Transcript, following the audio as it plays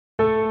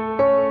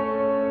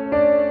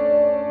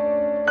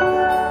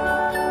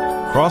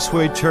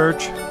Crossway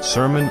Church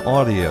Sermon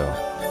Audio.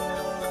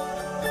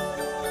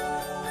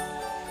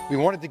 We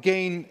wanted to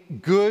gain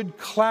good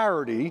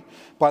clarity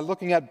by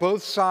looking at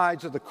both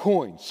sides of the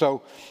coin.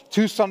 So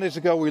 2 Sundays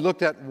ago, we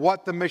looked at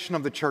what the mission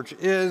of the church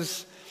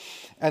is,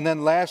 and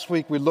then last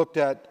week we looked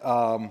at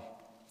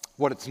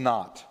what it's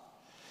not.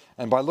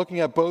 And by looking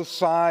at both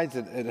sides,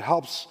 it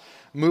helps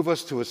move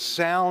us to a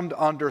sound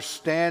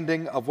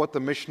understanding of what the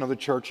mission of the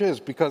church is,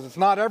 because it's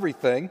not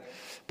everything,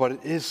 but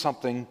it is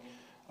something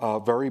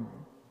very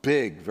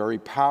big, very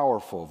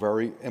powerful,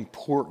 very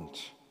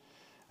important.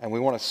 And we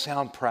want a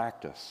sound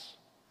practice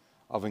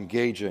of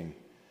engaging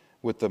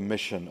with the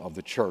mission of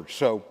the church.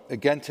 So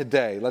again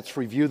today, let's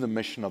review the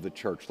mission of the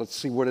church. Let's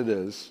see what it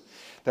is.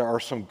 There are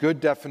some good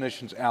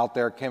definitions out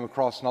there. Came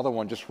across another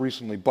one just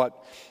recently,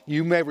 but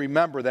you may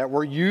remember that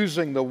we're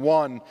using the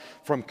one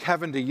from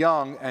Kevin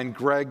DeYoung and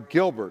Greg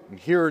Gilbert. And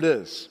here it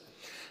is.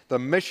 The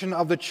mission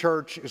of the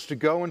church is to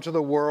go into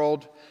the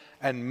world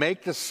and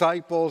make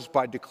disciples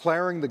by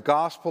declaring the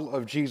gospel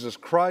of Jesus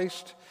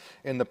Christ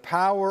in the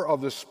power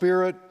of the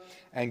Spirit,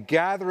 and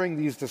gathering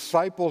these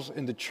disciples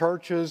into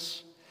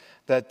churches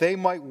that they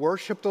might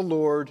worship the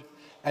Lord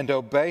and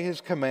obey His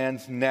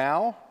commands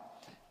now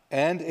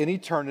and in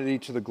eternity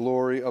to the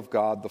glory of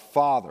God the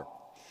Father.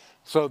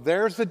 So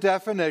there's the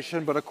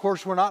definition, but of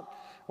course we're not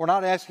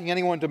asking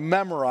anyone to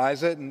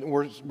memorize it, and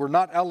we're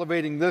not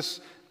elevating this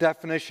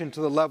definition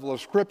to the level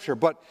of Scripture,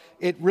 but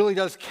it really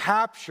does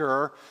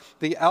capture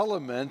the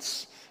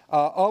elements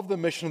of the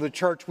mission of the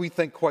church, we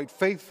think, quite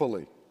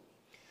faithfully.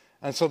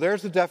 And so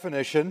there's the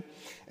definition.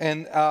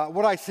 And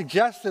what I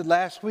suggested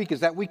last week is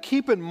that we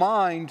keep in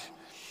mind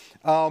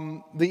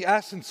the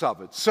essence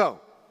of it.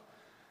 So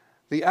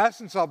the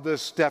essence of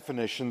this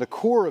definition, the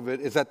core of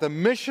it, is that the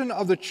mission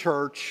of the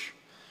church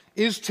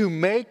is to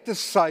make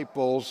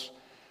disciples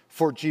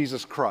for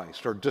Jesus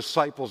Christ, or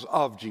disciples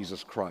of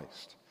Jesus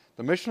Christ.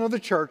 The mission of the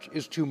church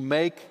is to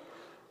make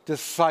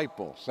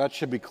disciples. That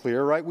should be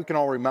clear, right? We can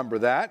all remember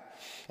that.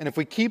 And if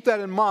we keep that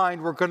in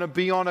mind, we're going to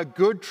be on a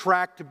good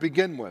track to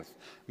begin with.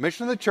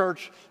 Mission of the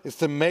church is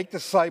to make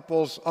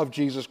disciples of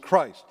Jesus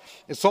Christ.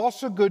 It's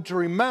also good to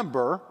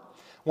remember,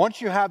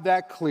 once you have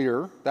that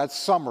clear, that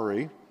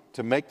summary,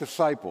 to make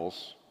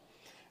disciples,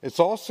 it's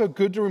also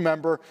good to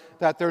remember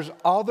that there's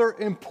other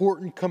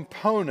important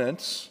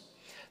components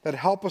that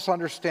help us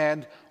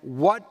understand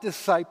what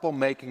disciple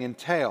making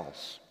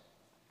entails.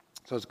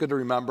 So it's good to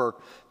remember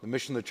the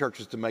mission of the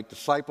church is to make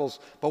disciples,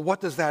 but what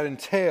does that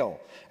entail?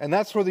 And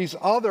that's where these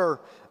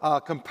other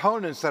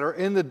components that are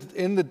in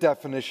the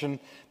definition,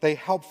 they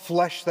help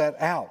flesh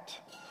that out.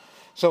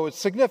 So it's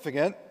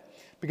significant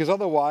because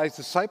otherwise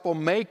disciple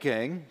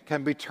making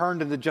can be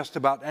turned into just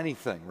about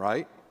anything,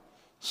 right?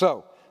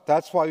 So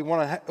that's why we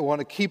want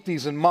to keep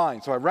these in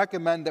mind. So I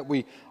recommend that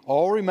we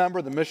all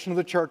remember the mission of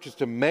the church is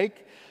to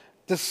make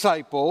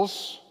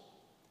disciples,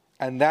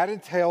 and that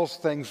entails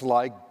things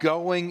like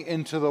going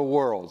into the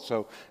world.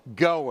 So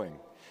going.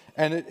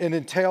 And it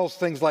entails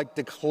things like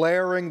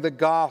declaring the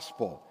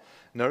gospel.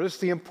 Notice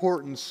the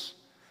importance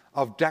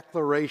of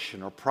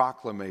declaration or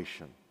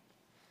proclamation.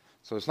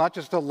 So it's not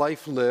just a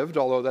life lived,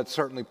 although that's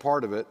certainly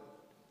part of it,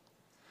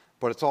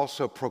 but it's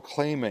also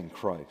proclaiming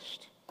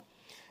Christ.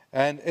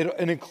 And it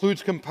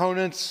includes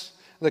components,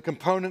 the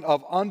component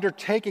of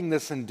undertaking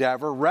this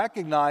endeavor,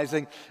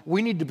 recognizing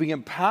we need to be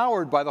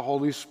empowered by the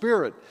Holy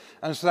Spirit.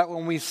 And so that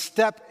when we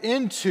step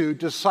into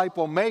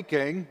disciple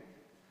making,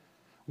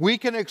 we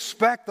can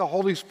expect the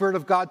Holy Spirit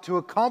of God to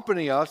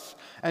accompany us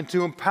and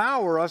to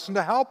empower us and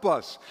to help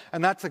us.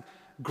 And that's a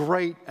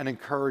great and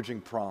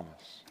encouraging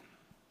promise.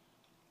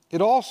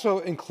 It also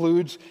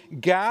includes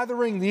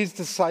gathering these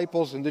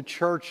disciples into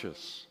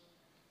churches.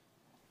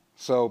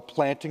 So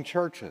planting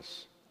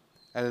churches.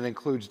 And it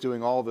includes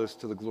doing all this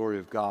to the glory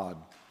of God,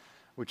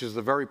 which is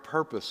the very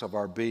purpose of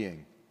our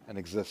being and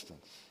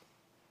existence.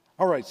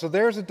 All right, so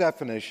there's a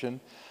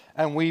definition,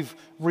 and we've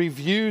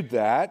reviewed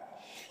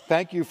that.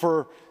 Thank you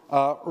for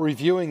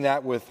reviewing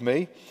that with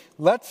me.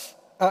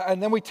 And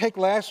then we take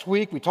last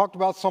week, we talked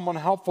about some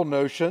unhelpful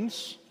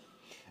notions,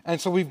 and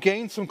so we've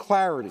gained some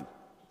clarity.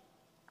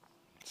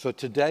 So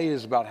today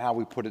is about how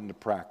we put it into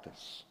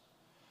practice.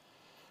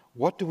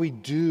 What do we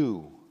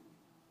do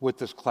with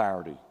this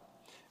clarity?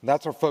 And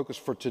that's our focus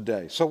for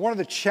today. So one of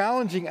the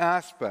challenging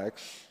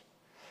aspects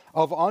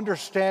of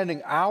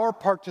understanding our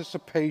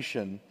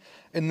participation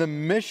in the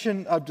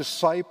mission of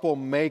disciple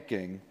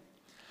making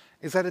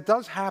is that it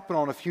does happen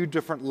on a few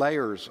different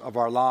layers of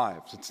our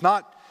lives. It's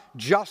not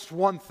just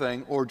one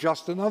thing or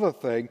just another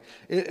thing.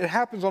 It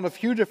happens on a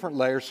few different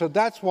layers. So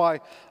that's why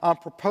I'm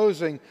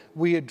proposing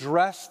we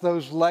address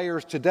those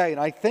layers today.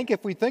 And I think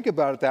if we think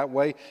about it that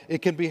way,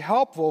 it can be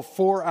helpful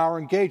for our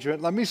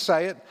engagement. Let me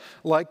say it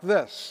like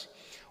this.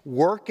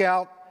 Work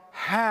out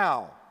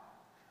how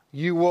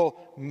you will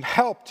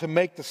help to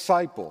make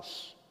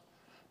disciples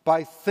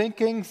by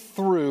thinking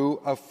through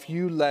a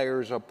few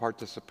layers of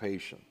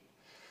participation.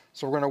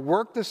 So we're going to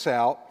work this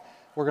out.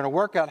 We're going to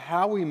work out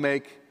how we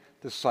make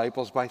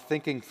disciples by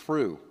thinking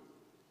through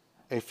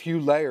a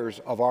few layers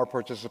of our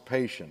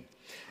participation.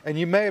 And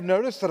you may have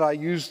noticed that I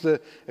used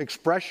the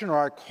expression, or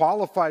I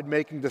qualified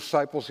making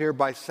disciples here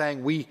by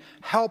saying we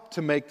help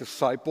to make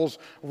disciples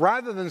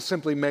rather than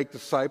simply make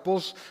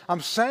disciples.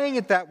 I'm saying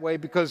it that way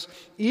because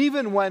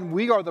even when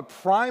we are the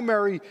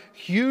primary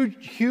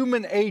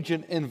human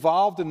agent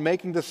involved in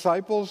making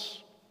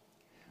disciples,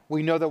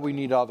 we know that we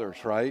need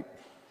others, right?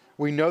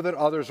 We know that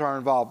others are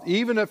involved.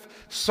 Even if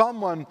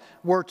someone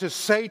were to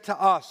say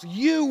to us,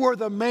 you were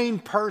the main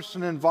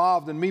person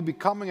involved in me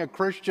becoming a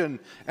Christian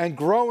and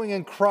growing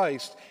in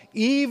Christ,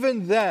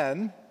 even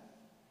then,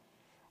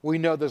 we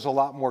know there's a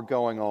lot more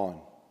going on.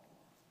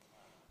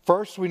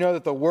 First, we know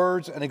that the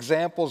words and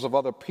examples of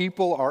other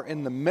people are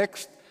in the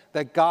mix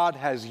that God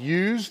has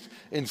used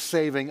in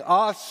saving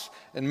us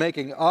and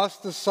making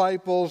us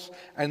disciples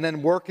and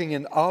then working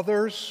in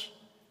others.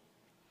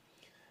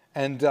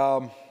 And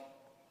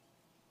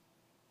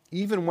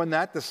even when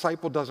that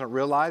disciple doesn't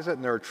realize it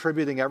and they're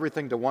attributing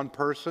everything to one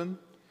person,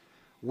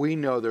 we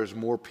know there's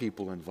more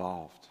people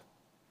involved.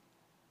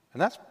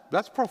 And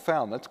that's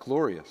profound, that's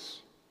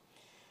glorious.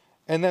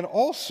 And then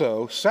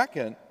also,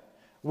 second,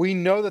 we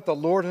know that the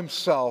Lord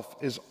himself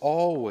is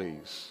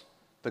always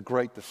the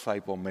great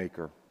disciple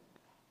maker.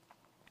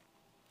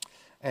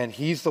 And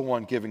he's the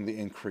one giving the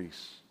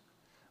increase.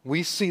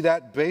 We see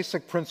that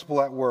basic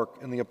principle at work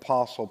in the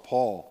Apostle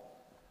Paul.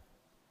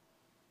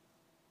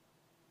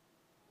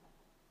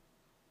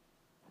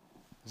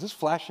 Is this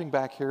flashing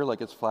back here like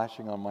it's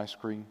flashing on my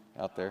screen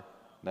out there?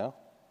 No?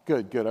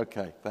 Good,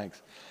 okay,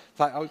 thanks.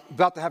 So I was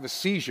about to have a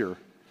seizure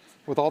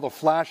with all the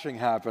flashing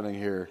happening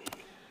here.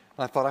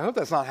 And I thought, I hope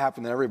that's not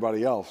happening to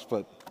everybody else,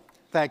 but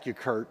thank you,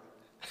 Kurt.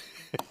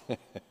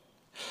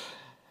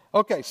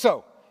 Okay,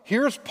 so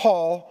here's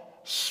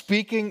Paul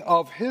speaking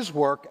of his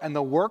work and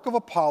the work of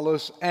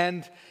Apollos,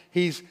 and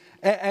he's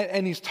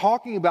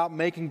talking about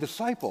making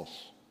disciples.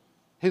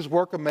 His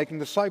work of making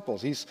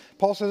disciples.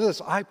 Paul says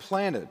this, I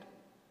planted.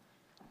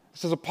 It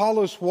says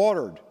Apollos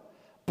watered,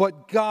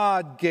 but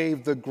God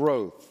gave the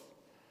growth.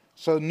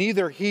 So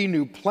neither he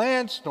who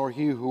plants nor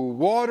he who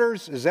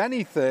waters is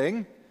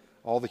anything,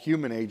 all the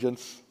human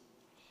agents,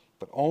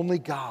 but only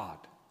God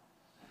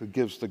who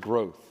gives the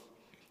growth.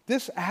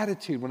 This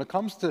attitude, when it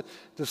comes to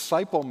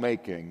disciple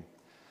making,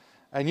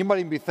 and you might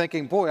even be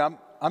thinking, boy,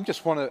 I'm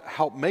just want to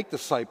help make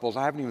disciples.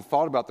 I haven't even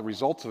thought about the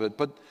results of it,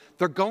 but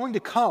they're going to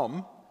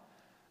come.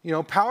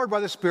 Powered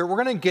by the Spirit, we're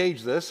going to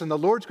engage this, and the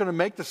Lord's going to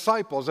make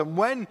disciples. And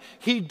when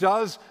he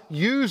does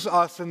use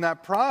us in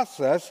that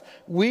process,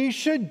 we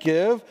should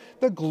give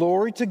the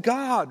glory to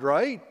God,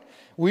 right?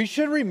 We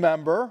should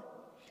remember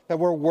that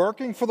we're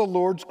working for the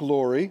Lord's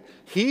glory.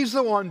 He's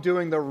the one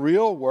doing the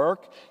real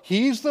work.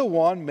 He's the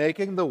one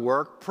making the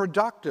work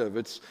productive.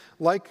 It's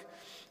like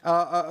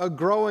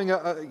growing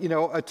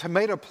a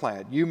tomato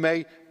plant. You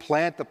may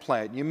plant the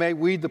plant. You may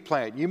weed the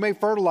plant. You may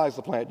fertilize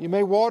the plant. You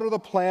may water the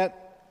plant.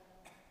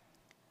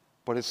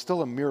 But it's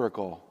still a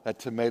miracle that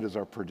tomatoes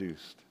are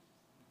produced.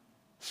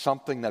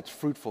 Something that's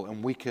fruitful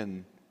and we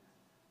can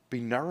be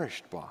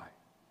nourished by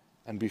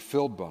and be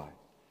filled by.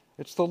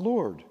 It's the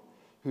Lord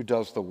who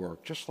does the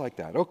work, just like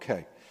that.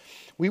 Okay,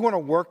 we want to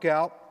work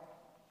out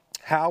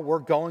how we're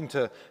going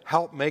to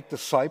help make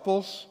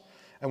disciples,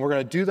 and we're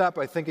going to do that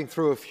by thinking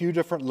through a few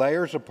different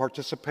layers of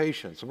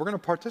participation. So we're going to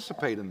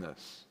participate in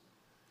this.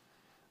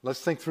 Let's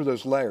think through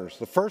those layers.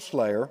 The first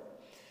layer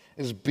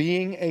is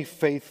being a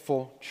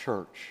faithful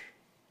church.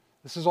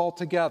 This is all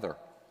together.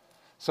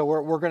 So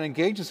we're going to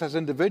engage this as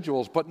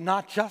individuals, but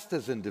not just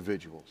as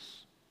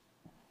individuals.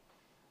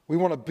 We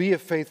want to be a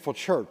faithful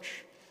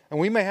church. And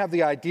we may have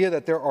the idea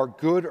that there are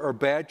good or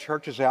bad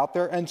churches out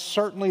there, and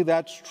certainly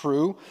that's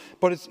true,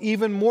 but it's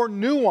even more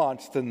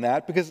nuanced than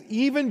that, because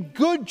even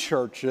good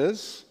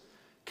churches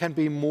can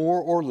be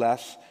more or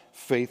less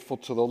faithful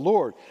to the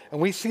Lord.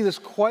 And we see this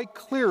quite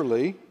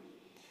clearly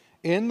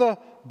in the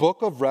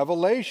book of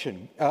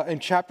Revelation, in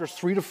chapters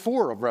 3 to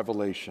 4 of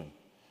Revelation.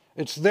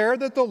 It's there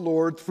that the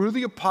Lord, through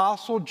the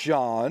Apostle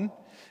John,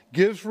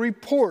 gives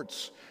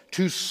reports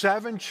to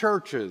 7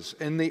 churches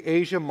in the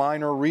Asia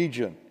Minor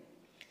region.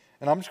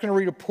 And I'm just going to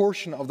read a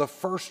portion of the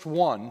first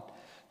one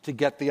to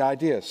get the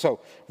idea.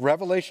 So,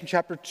 Revelation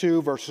chapter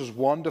 2, verses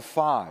 1 to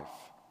 5.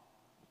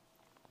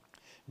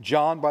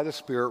 John, by the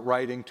Spirit,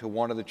 writing to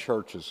one of the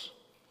churches.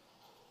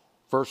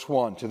 Verse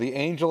 1, to the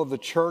angel of the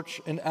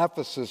church in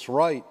Ephesus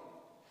write,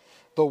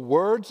 the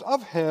words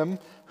of him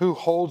who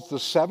holds the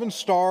 7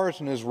 stars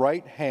in his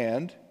right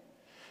hand,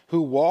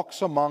 who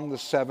walks among the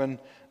 7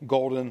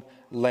 golden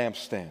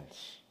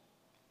lampstands.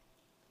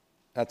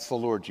 That's the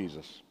Lord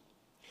Jesus.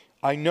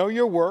 I know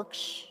your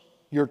works,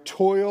 your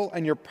toil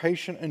and your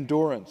patient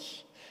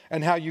endurance,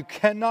 and how you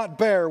cannot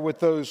bear with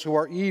those who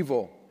are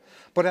evil,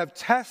 but have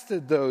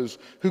tested those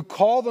who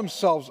call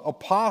themselves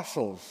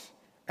apostles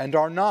and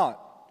are not,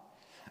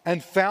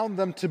 and found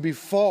them to be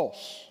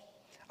false.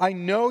 I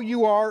know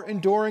you are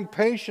enduring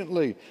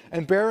patiently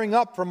and bearing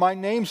up for my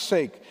name's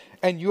sake,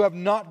 and you have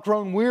not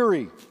grown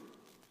weary.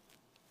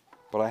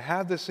 But I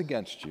have this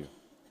against you,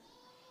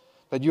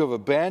 that you have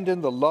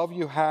abandoned the love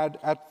you had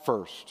at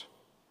first.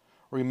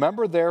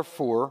 Remember,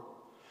 therefore,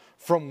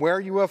 from where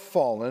you have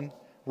fallen,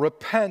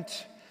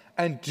 repent,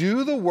 and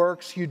do the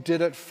works you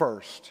did at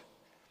first.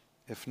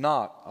 If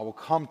not, I will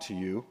come to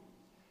you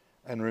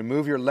and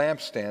remove your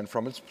lampstand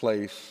from its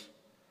place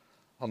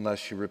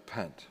unless you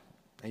repent.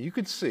 And you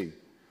can see,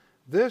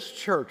 this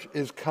church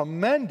is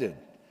commended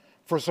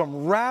for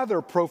some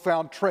rather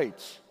profound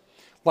traits.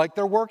 Like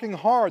they're working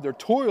hard, they're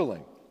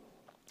toiling.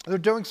 They're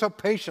doing so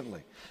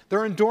patiently.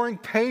 They're enduring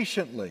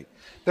patiently.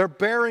 They're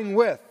bearing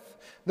with.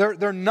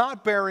 They're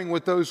not bearing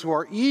with those who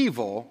are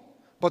evil,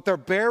 but they're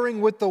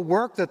bearing with the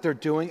work that they're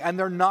doing, and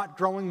they're not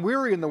growing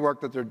weary in the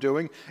work that they're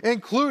doing,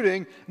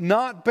 including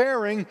not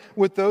bearing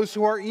with those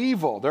who are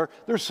evil.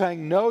 They're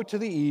saying no to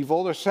the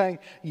evil. They're saying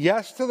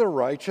yes to the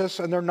righteous,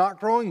 and they're not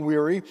growing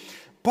weary.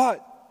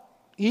 But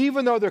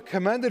even though they're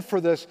commended for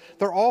this,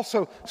 they're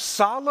also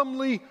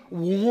solemnly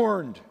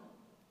warned.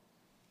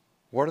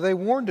 What are they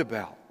warned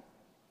about?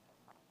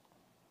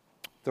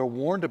 They're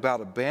warned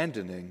about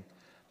abandoning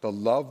the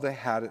love they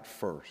had at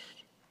first.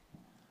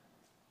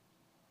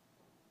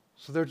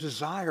 So their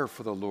desire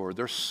for the Lord,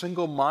 their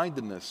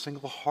single-mindedness,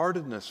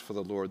 single-heartedness for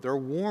the Lord, they're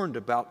warned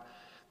about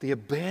the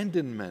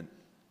abandonment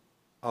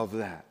of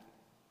that.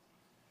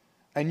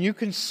 And you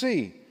can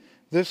see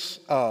this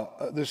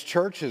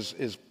church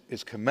is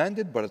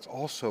commended, but it's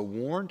also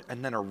warned,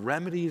 and then a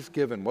remedy is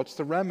given. What's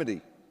the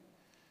remedy?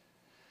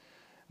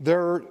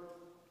 They're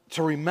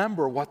to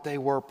remember what they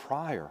were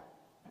prior,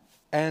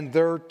 and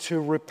they're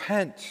to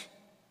repent,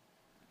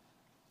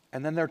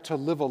 and then they're to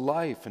live a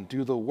life and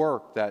do the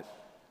work that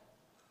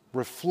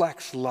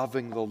reflects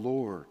loving the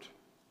Lord.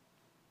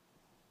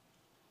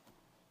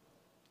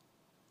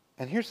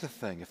 And here's the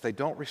thing, if they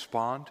don't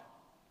respond,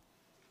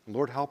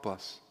 Lord help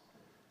us,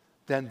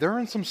 then they're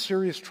in some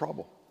serious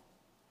trouble.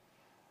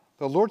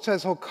 The Lord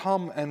says He'll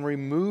come and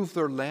remove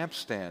their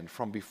lampstand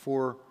from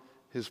before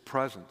His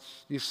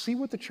presence. You see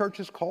what the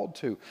church is called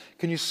to?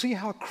 Can you see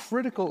how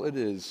critical it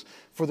is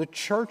for the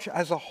church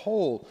as a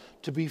whole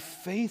to be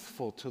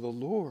faithful to the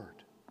Lord?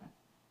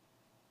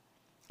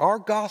 Our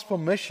gospel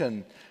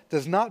mission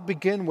does not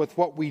begin with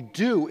what we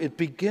do. It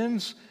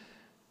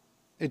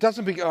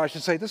doesn't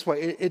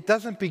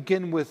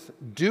begin with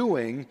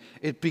doing,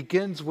 it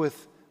begins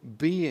with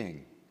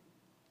being.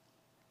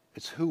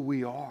 It's who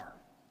we are.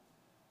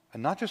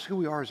 And not just who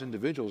we are as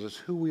individuals, it's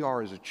who we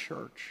are as a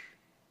church.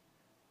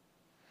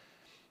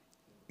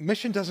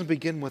 Mission doesn't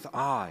begin with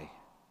I.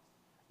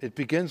 It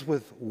begins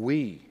with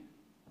we.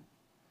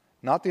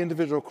 Not the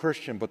individual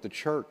Christian, but the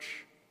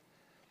church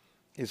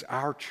is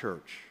our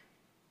church,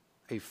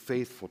 a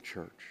faithful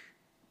church.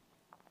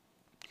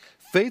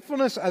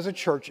 Faithfulness as a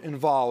church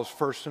involves,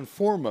 first and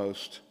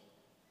foremost,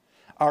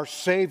 our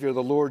Savior,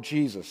 the Lord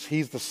Jesus.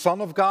 He's the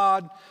Son of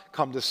God,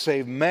 come to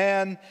save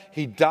man.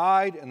 He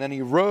died, and then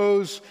He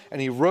rose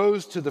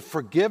to the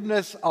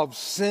forgiveness of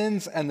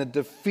sins and the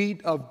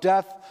defeat of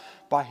death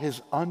by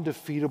His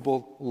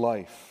undefeatable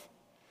life.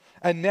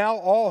 And now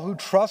all who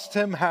trust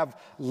Him have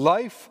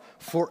life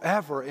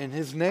forever in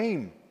His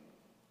name.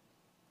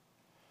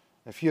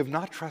 If you have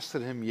not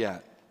trusted Him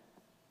yet,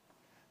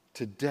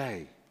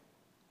 today,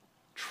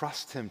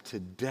 trust Him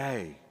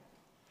today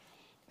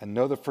and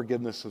know the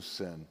forgiveness of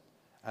sin,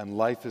 and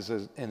life is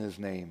in His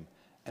name,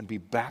 and be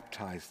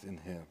baptized in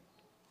Him.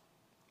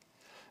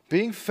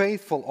 Being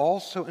faithful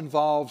also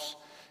involves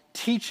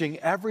teaching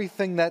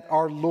everything that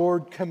our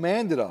Lord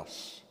commanded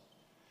us.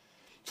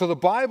 So the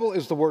Bible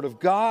is the Word of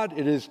God.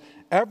 It is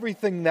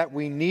everything that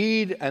we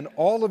need, and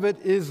all of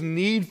it is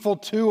needful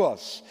to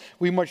us.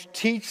 We must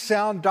teach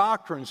sound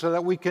doctrine so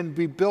that we can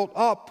be built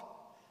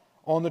up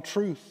on the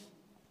truth.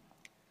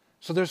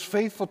 So there's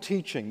faithful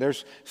teaching,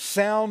 there's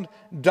sound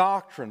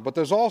doctrine, but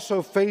there's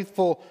also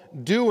faithful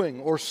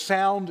doing or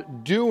sound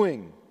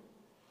doing.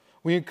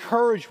 We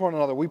encourage one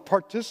another, we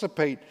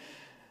participate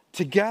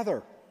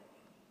together.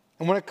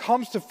 And when it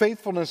comes to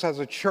faithfulness as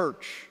a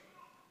church,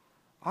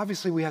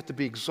 obviously we have to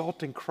be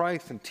exalting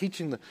Christ and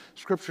teaching the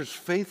Scriptures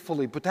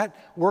faithfully, but that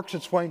works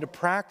its way into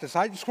practice.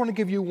 I just want to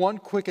give you one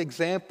quick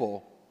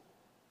example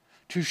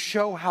to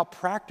show how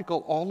practical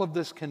all of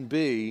this can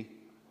be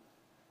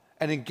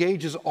and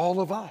engages all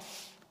of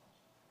us.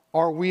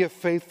 Are we a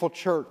faithful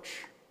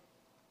church?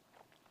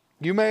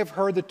 You may have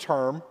heard the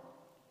term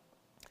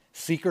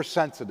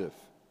seeker-sensitive.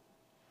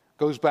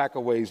 Goes back a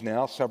ways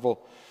now,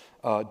 several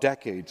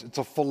decades. It's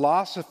a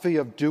philosophy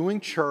of doing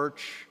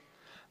church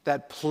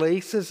that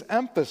places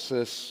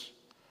emphasis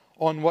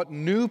on what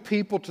new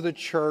people to the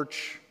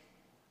church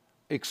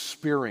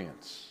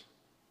experience.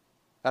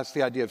 That's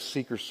the idea of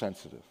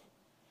seeker-sensitive.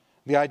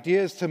 The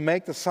idea is to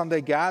make the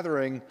Sunday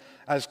gathering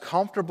as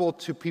comfortable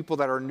to people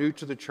that are new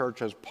to the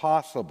church as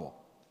possible.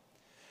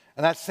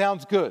 And that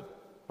sounds good,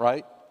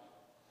 right?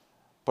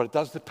 But it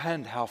does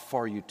depend how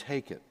far you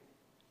take it.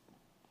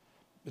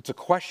 It's a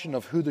question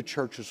of who the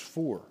church is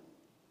for.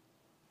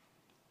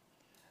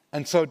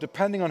 And so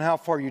depending on how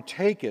far you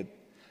take it,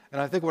 and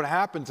I think what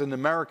happens in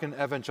American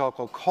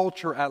evangelical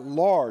culture at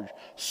large,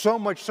 so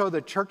much so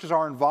that churches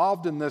are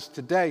involved in this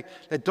today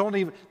that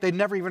they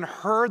never even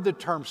heard the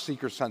term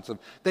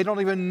seeker-sensitive. They don't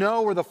even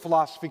know where the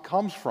philosophy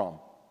comes from.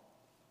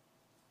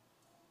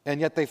 And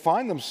yet they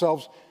find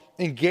themselves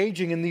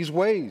engaging in these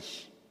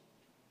ways,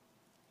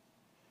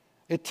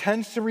 it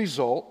tends to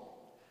result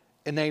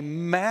in a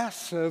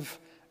massive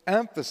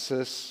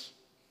emphasis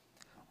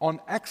on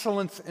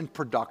excellence in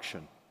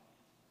production.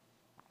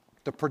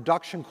 The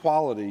production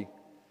quality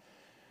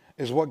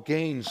is what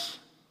gains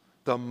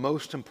the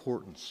most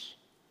importance.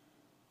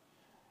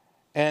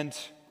 And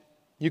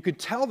you could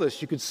tell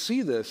this, you could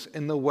see this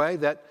in the way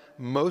that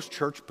most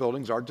church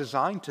buildings are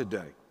designed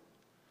today.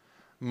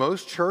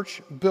 Most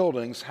church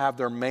buildings have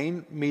their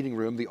main meeting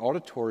room, the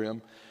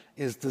auditorium,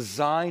 is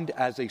designed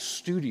as a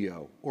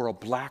studio or a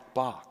black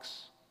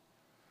box.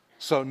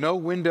 So no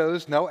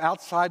windows, no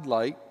outside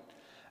light,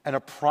 and a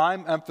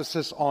prime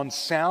emphasis on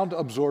sound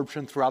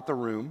absorption throughout the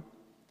room.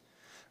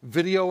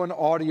 Video and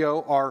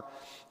audio are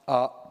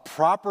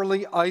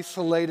properly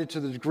isolated to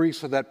the degree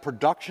so that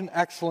production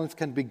excellence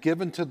can be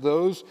given to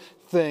those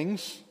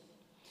things.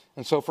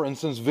 And so, for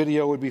instance,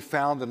 video would be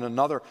found in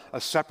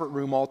a separate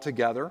room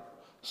altogether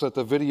so that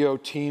the video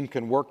team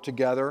can work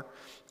together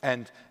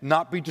and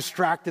not be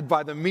distracted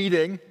by the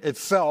meeting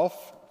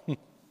itself.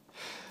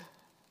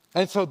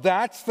 And so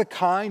that's the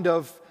kind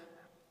of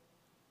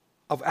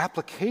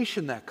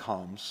application that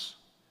comes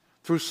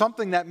through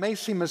something that may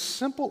seem as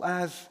simple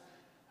as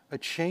a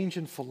change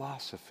in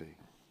philosophy.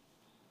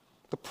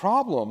 The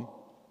problem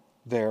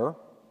there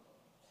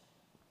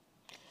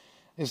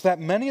is that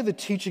many of the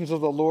teachings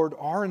of the Lord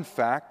are, in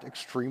fact,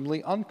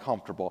 extremely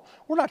uncomfortable.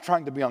 We're not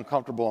trying to be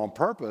uncomfortable on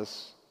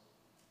purpose,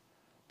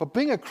 but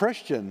being a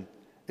Christian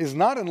is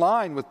not in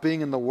line with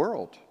being in the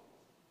world.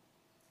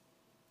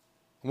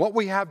 What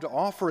we have to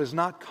offer is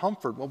not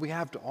comfort. What we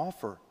have to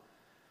offer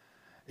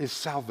is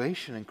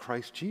salvation in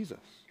Christ Jesus.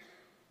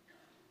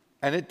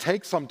 And it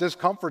takes some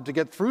discomfort to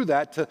get through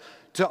that,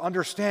 to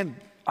understand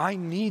I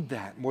need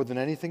that more than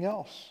anything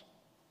else.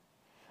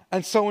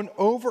 And so an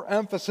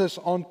overemphasis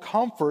on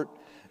comfort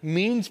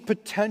means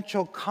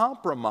potential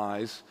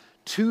compromise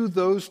to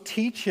those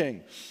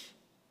teachings.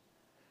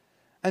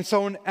 And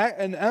so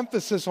an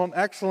emphasis on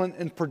excellence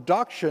in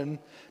production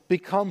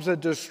becomes a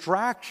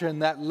distraction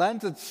that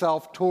lends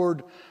itself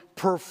toward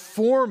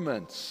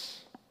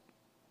performance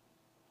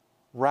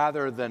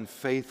rather than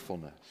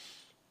faithfulness.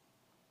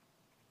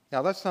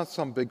 Now, that's not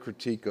some big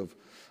critique of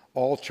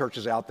all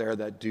churches out there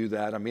that do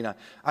that. I mean,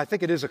 I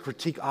think it is a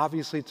critique.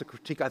 Obviously, it's a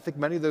critique. I think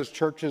many of those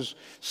churches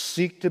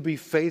seek to be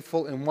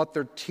faithful in what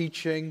they're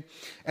teaching.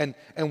 And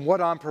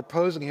what I'm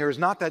proposing here is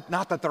not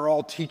that they're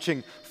all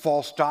teaching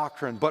false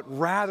doctrine, but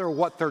rather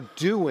what they're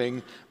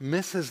doing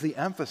misses the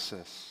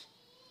emphasis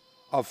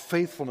of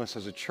faithfulness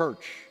as a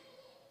church.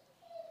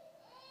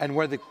 And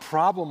where the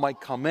problem might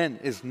come in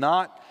is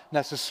not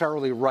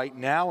necessarily right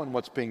now in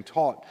what's being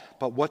taught,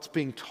 but what's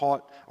being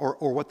taught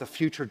or what the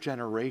future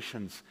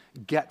generations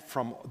get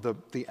from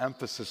the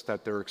emphasis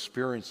that they're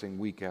experiencing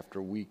week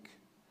after week.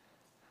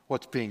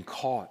 What's being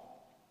caught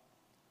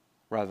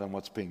rather than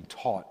what's being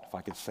taught, if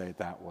I could say it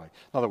that way.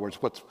 In other words,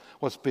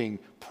 what's being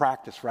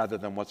practiced rather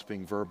than what's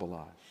being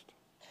verbalized.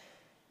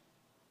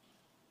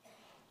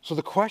 So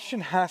the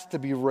question has to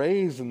be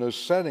raised in those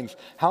settings,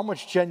 how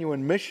much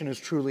genuine mission is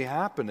truly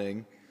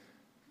happening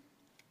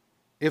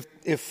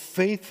if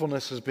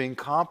faithfulness is being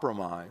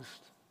compromised?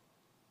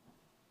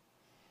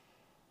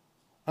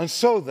 And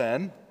so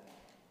then,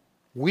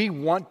 we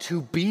want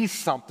to be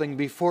something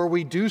before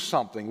we do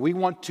something. We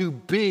want to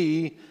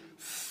be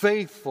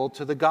faithful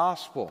to the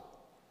gospel.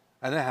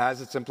 And it has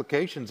its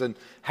implications in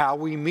how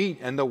we meet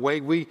and the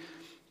way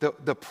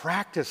the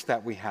practice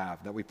that we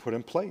have, that we put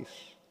in place.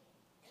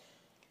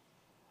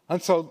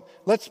 And so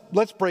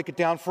let's break it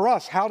down for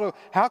us.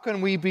 How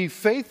can we be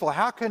faithful?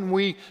 How can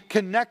we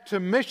connect to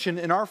mission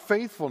in our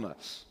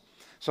faithfulness?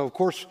 So, of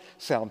course,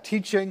 sound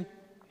teaching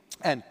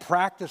and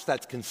practice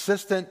that's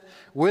consistent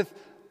with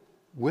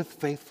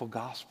faithful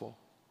gospel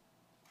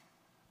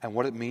and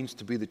what it means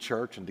to be the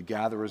church and to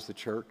gather as the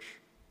church.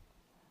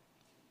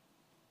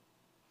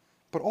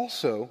 But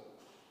also,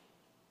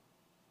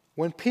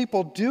 when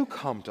people do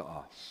come to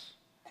us,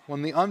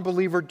 when the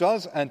unbeliever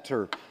does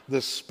enter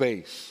this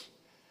space,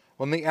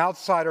 when the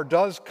outsider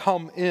does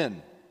come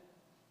in,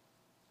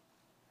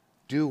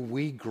 do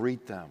we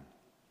greet them?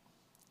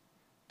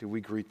 Do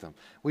we greet them?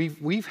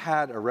 We've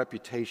had a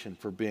reputation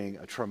for being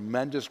a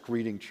tremendous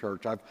greeting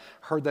church. I've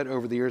heard that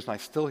over the years, and I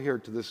still hear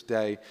it to this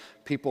day.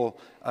 People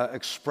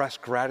express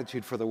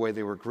gratitude for the way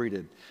they were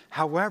greeted.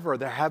 However,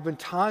 there have been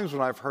times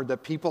when I've heard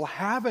that people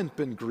haven't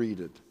been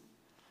greeted.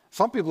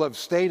 Some people have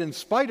stayed in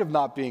spite of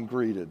not being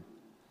greeted.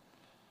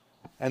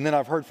 And then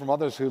I've heard from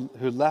others who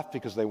left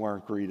because they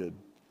weren't greeted.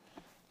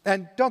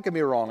 And don't get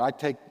me wrong, I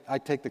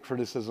take the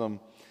criticism.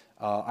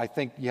 I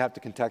think you have to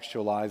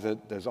contextualize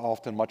it. There's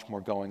often much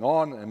more going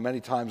on, and many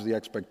times the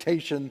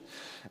expectation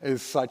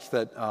is such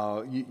that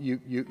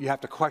you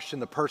have to question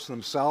the person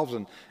themselves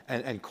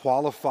and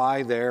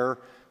qualify their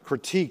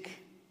critique.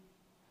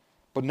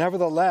 But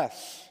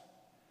nevertheless,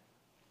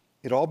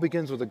 it all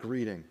begins with a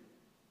greeting.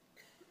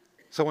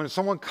 So when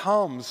someone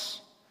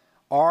comes,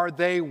 are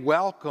they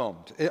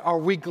welcomed? Are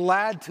we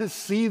glad to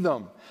see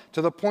them?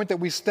 To the point that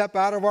we step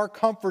out of our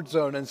comfort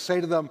zone and say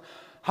to them,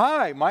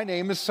 Hi, my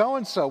name is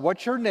so-and-so.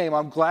 What's your name?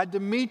 I'm glad to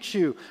meet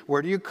you.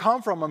 Where do you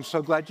come from? I'm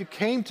so glad you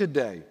came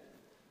today.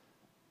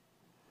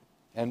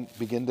 And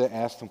begin to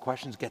ask them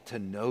questions, get to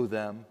know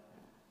them.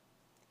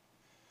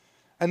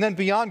 And then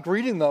beyond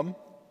greeting them,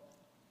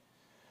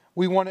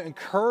 we want to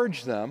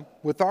encourage them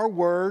with our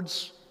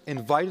words,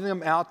 inviting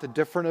them out to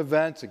different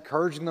events,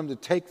 encouraging them to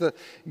take the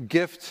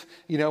gift,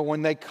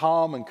 when they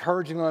come,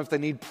 encouraging them if they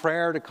need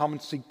prayer to come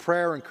and seek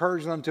prayer,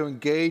 encouraging them to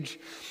engage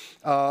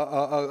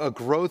a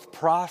growth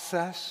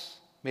process,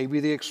 maybe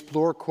the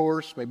Explore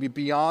course, maybe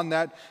beyond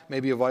that,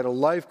 maybe a Vital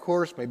Life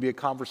course, maybe a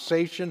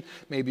conversation,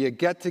 maybe a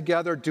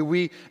get-together. Do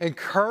we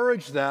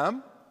encourage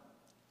them,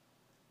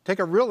 take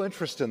a real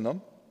interest in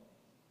them,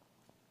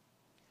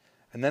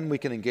 and then we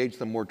can engage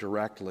them more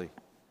directly.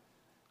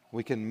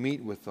 We can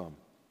meet with them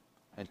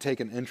and take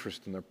an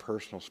interest in their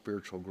personal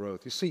spiritual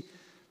growth. You see,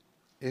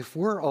 if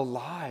we're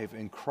alive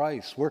in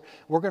Christ, we're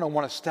going to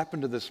want to step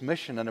into this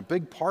mission, and a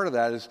big part of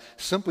that is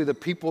simply the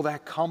people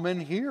that come in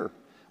here.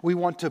 We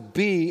want to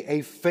be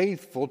a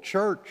faithful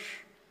church.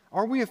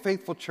 Are we a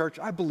faithful church?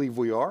 I believe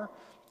we are.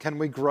 Can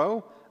we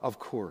grow? Of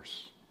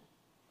course.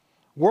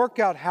 Work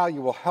out how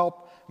you will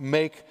help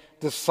make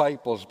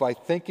disciples by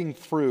thinking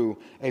through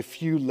a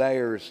few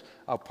layers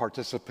of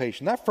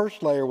participation. That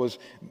first layer was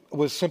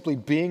simply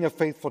being a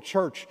faithful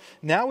church.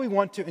 Now we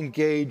want to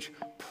engage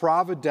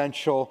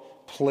providential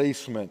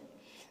placement.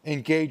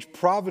 Engage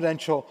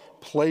providential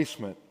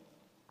placement.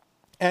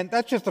 And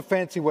that's just a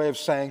fancy way of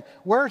saying,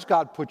 where's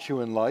God put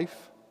you in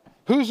life?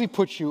 Who's He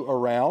put you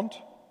around?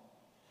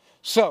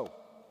 So,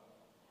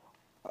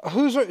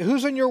 who's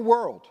in your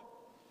world?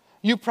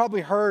 You've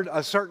probably heard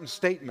a certain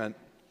statement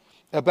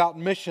about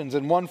missions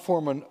in one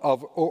form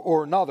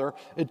or another.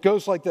 It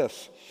goes like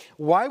this: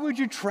 why would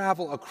you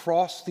travel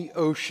across the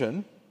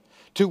ocean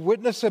to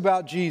witness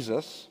about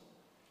Jesus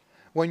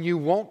when you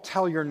won't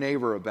tell your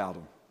neighbor about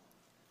Him?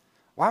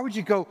 Why would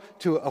you go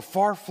to a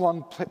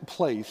far-flung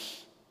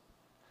place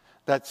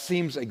that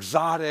seems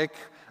exotic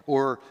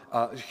or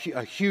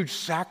a huge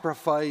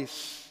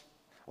sacrifice?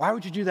 Why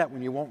would you do that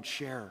when you won't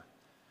share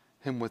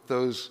Him with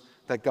those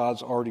that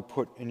God's already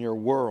put in your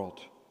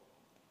world?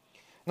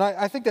 And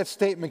I think that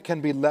statement can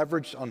be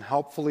leveraged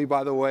unhelpfully,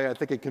 by the way. I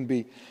think it can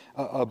be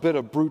a bit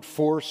of brute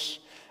force.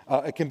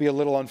 It can be a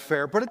little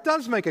unfair, but it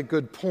does make a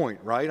good point,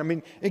 right? I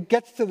mean, it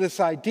gets to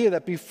this idea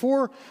that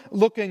before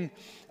looking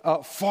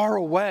far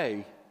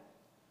away,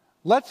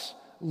 let's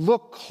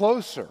look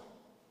closer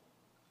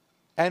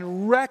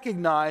and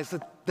recognize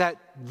that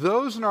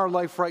those in our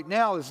life right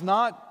now is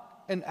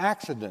not an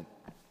accident.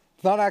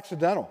 It's not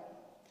accidental.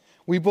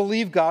 We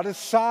believe God is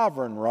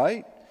sovereign,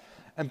 right?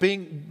 And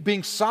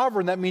being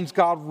sovereign, that means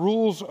God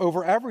rules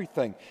over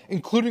everything,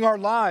 including our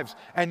lives.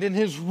 And in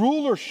His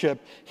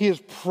rulership, He has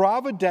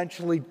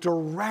providentially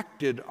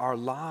directed our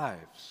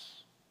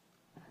lives.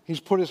 He's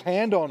put His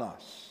hand on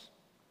us.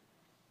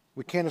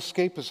 We can't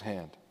escape His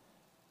hand.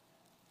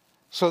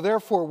 So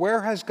therefore, where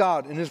has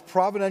God, in His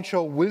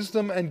providential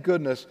wisdom and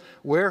goodness,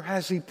 where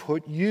has He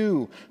put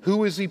you?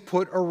 Who has He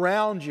put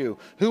around you?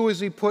 Who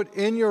has He put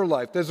in your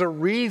life? There's a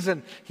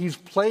reason He's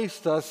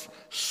placed us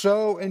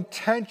so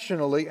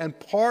intentionally, and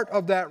part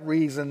of that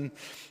reason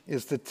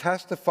is to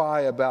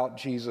testify about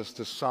Jesus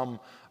to some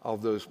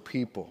of those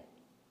people.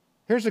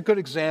 Here's a good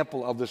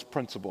example of this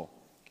principle.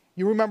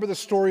 You remember the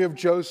story of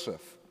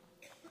Joseph.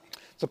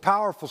 It's a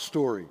powerful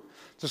story.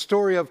 It's a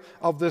story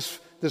of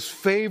this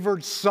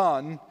favored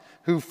son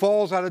who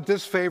falls out of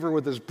disfavor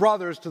with his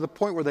brothers to the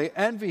point where they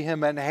envy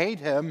him and hate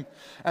him.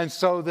 And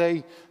so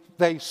they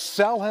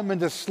sell him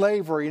into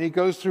slavery, and he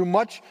goes through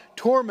much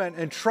torment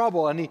and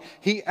trouble, and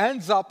he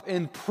ends up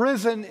in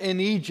prison in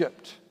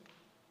Egypt.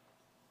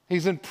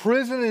 He's in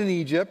prison in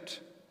Egypt.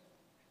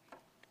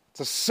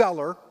 It's a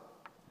cellar.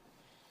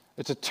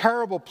 It's a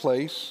terrible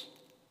place.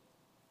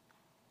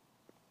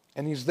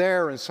 And he's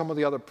there, and some of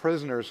the other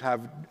prisoners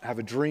have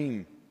a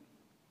dream.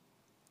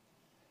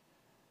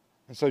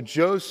 And so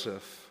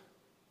Joseph,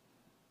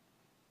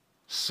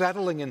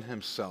 settling in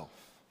himself,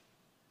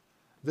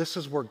 this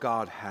is where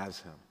God has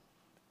him.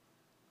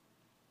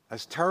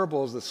 As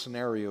terrible as the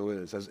scenario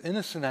is, as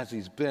innocent as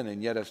he's been,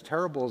 and yet as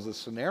terrible as the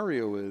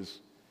scenario is,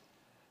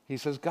 he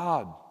says,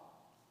 God,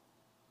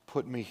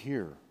 put me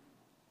here.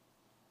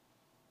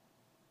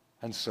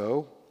 And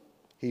so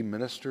he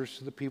ministers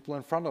to the people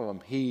in front of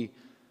him. He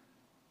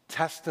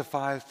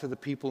testifies to the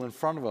people in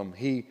front of him.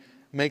 He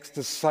makes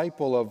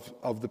disciple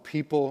of the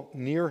people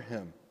near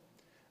him.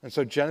 And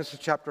so Genesis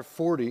chapter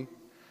 40,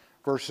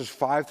 verses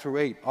 5 through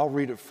 8. I'll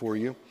read it for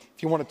you.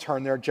 If you want to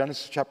turn there,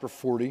 Genesis chapter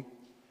 40,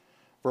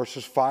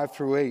 verses 5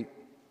 through 8.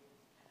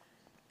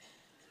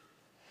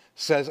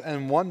 Says,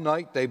 and one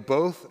night they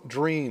both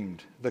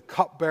dreamed, the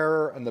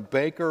cupbearer and the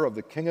baker of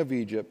the king of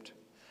Egypt,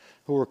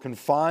 who were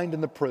confined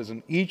in the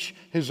prison, each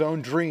his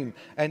own dream,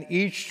 and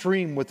each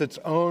dream with its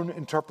own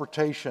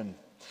interpretation.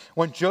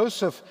 When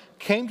Joseph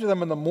came to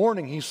them in the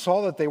morning, he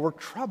saw that they were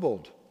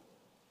troubled.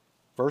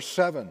 Verse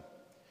 7.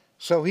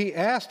 So he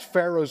asked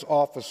Pharaoh's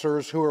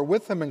officers who were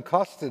with him in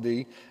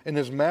custody in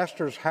his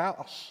master's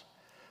house,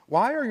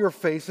 why are your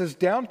faces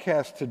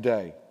downcast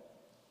today?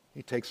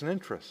 He takes an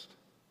interest.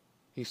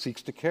 He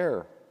seeks to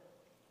care.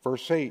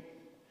 Verse 8,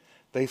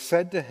 they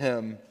said to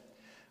him,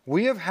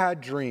 "We have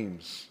had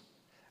dreams,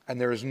 and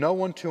there is no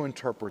one to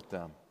interpret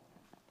them."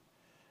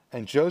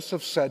 And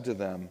Joseph said to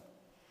them,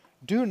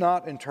 "Do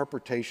not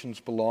interpretations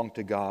belong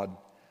to God?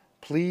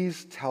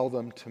 Please tell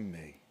them to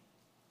me."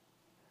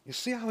 You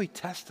see how he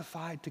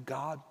testified to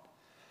God?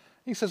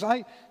 He says,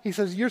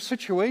 your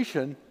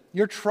situation,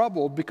 you're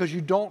troubled because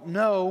you don't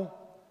know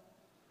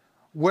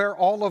where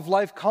all of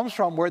life comes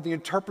from, where the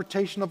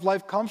interpretation of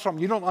life comes from.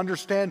 You don't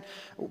understand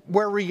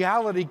where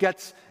reality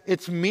gets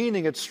its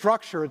meaning, its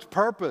structure, its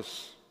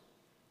purpose.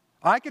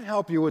 I can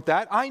help you with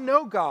that. I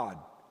know God.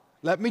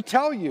 Let me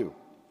tell you.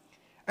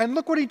 And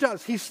look what he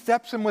does. He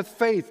steps in with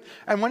faith.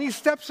 And when he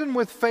steps in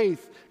with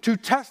faith to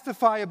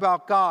testify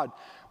about God,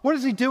 what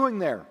is he doing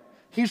there?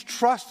 He's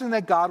trusting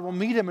that God will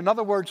meet him. In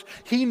other words,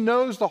 he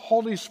knows the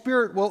Holy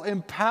Spirit will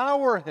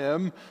empower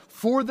him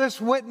for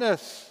this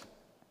witness.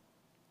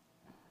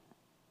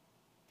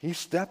 He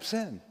steps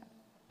in.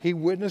 He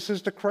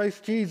witnesses to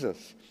Christ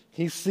Jesus.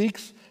 He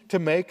seeks to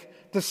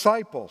make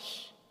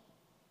disciples.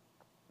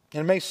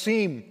 And it may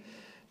seem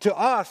to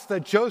us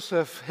that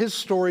Joseph, his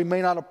story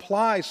may not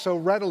apply so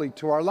readily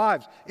to our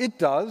lives. It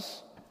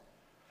does.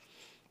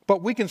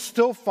 But we can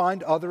still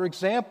find other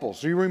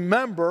examples. You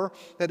remember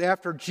that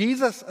after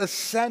Jesus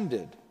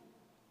ascended,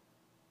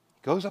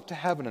 he goes up to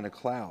heaven in a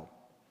cloud.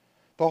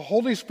 The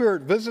Holy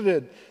Spirit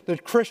visited the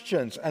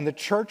Christians, and the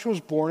church was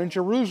born in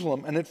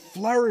Jerusalem, and it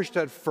flourished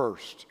at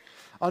first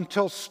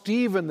until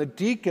Stephen, the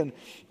deacon,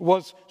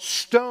 was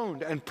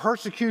stoned and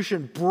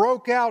persecution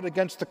broke out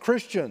against the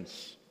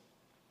Christians.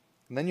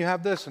 And then you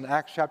have this in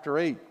Acts chapter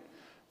 8,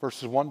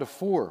 verses 1 to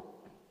 4.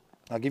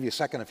 I'll give you a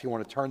second if you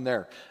want to turn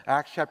there.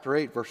 Acts chapter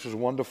 8, verses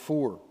 1 to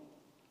 4.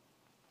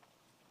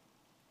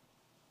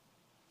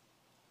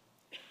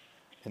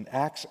 In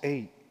Acts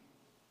 8,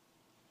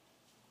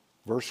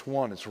 verse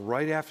 1, it's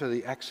right after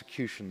the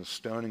execution, the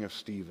stoning of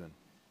Stephen.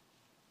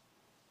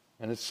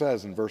 And it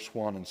says in verse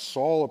 1, "And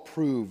Saul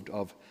approved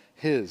of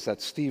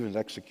that's Stephen's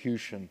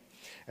execution.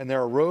 And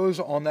there arose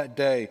on that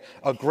day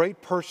a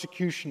great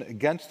persecution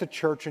against the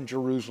church in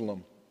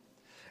Jerusalem.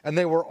 And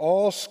they were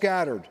all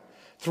scattered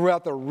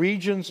throughout the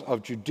regions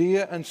of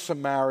Judea and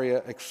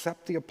Samaria,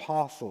 except the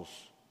apostles.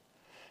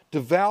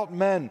 Devout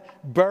men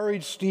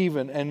buried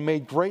Stephen and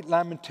made great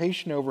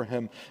lamentation over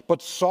him.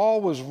 But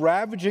Saul was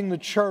ravaging the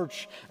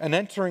church, and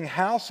entering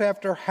house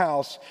after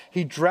house,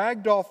 he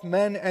dragged off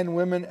men and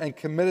women and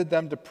committed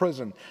them to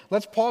prison."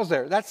 Let's pause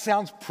there. That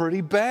sounds pretty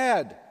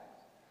bad.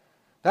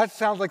 That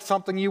sounds like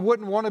something you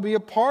wouldn't want to be a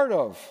part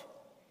of.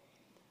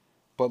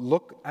 But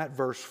look at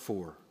verse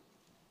 4.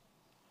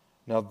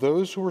 "Now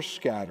those who were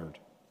scattered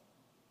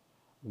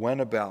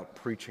went about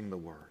preaching the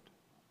word."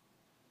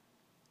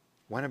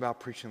 Went about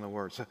preaching the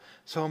word.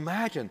 So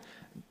imagine,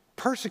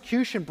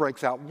 persecution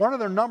breaks out. One of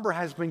their number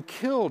has been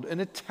killed in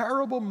a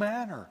terrible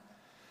manner.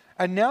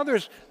 And now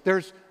there's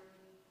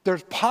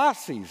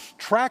posses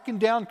tracking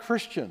down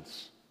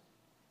Christians.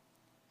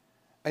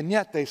 And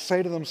yet they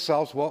say to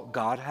themselves, well,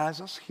 God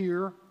has us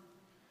here.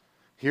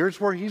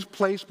 Here's where he's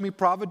placed me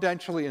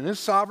providentially in his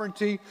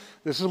sovereignty.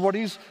 This is what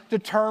he's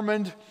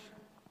determined.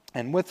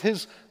 And with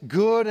his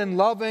good and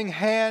loving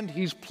hand,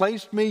 he's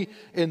placed me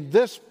in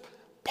this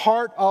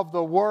part of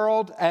the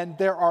world, and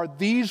there are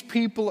these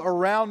people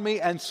around me.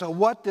 And so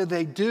what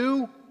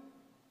do?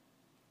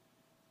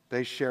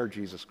 They share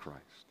Jesus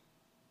Christ.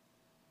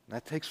 And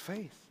that takes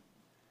faith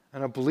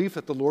and a belief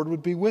that the Lord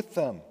would be with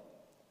them.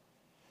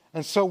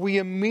 And so we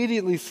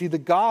immediately see the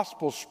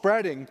gospel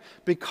spreading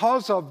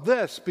because of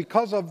this,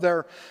 because of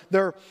their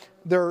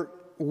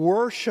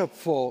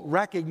worshipful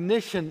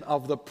recognition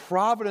of the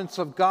providence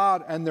of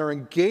God and their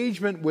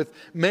engagement with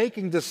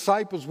making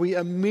disciples. We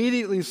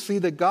immediately see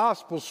the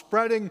gospel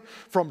spreading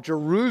from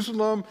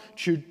Jerusalem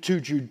to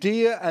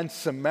Judea and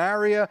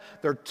Samaria.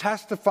 They're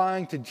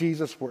testifying to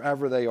Jesus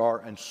wherever they are,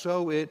 and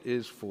so it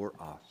is for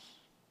us.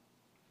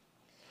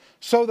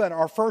 So then,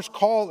 our first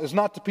call is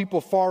not to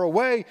people far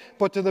away,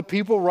 but to the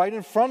people right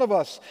in front of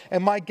us.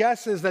 And my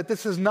guess is that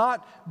this is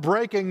not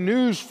breaking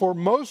news for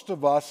most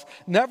of us.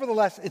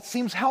 Nevertheless, it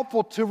seems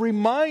helpful to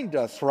remind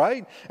us,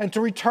 right? And to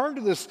return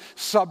to this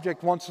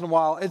subject once in a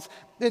while.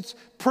 It's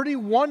pretty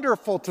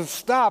wonderful to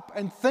stop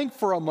and think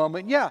for a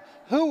moment,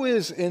 who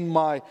is in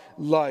my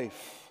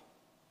life?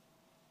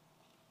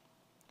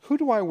 Who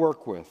do I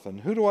work with? And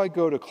who do I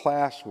go to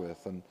class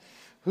with? And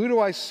who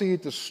do I see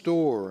at the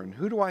store? And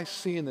who do I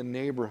see in the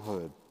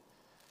neighborhood?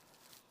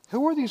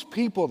 Who are these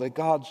people that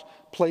God's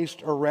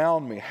placed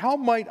around me? How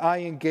might I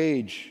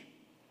engage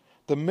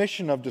the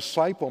mission of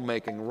disciple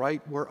making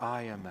right where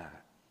I am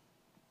at?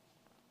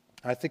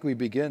 I think we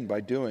begin by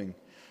doing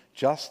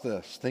just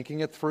this, thinking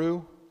it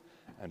through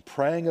and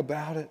praying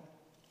about it.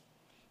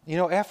 You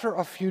know, after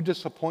a few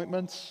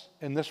disappointments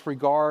in this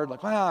regard,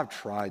 like, I've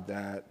tried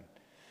that.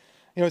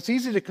 You know, it's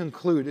easy to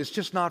conclude it's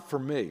just not for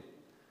me.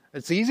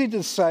 It's easy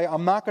to say,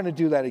 I'm not going to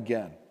do that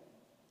again.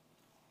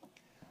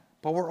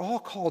 But we're all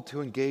called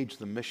to engage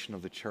the mission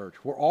of the church.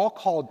 We're all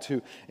called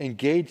to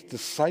engage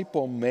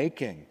disciple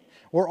making.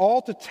 We're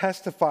all to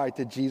testify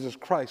to Jesus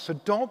Christ. So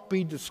don't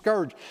be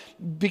discouraged.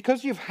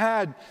 Because you've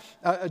had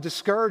a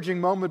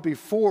discouraging moment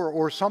before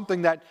or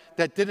something that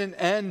didn't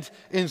end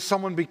in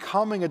someone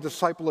becoming a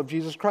disciple of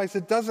Jesus Christ,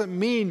 it doesn't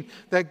mean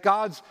that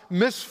God's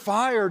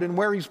misfired in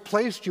where He's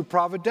placed you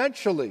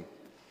providentially.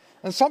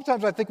 And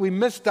sometimes I think we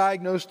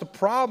misdiagnose the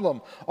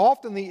problem.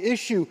 Often the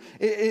issue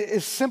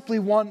is simply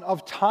one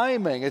of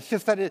timing. It's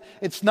just that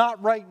it's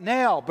not right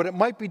now, but it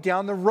might be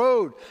down the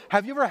road.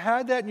 Have you ever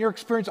had that in your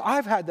experience?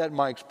 I've had that in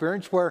my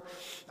experience where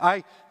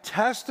I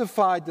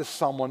testified to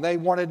someone. They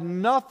wanted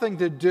nothing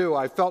to do.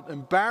 I felt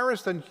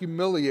embarrassed and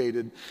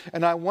humiliated.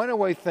 And I went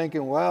away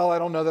thinking, well, I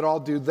don't know that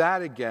I'll do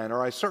that again,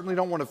 or I certainly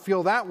don't want to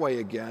feel that way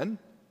again.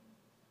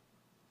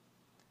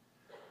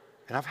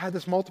 And I've had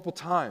this multiple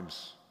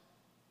times,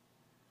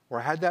 where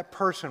I had that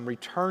person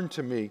return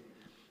to me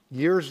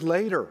years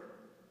later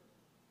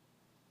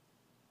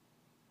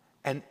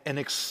and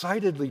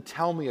excitedly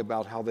tell me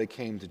about how they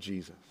came to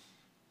Jesus.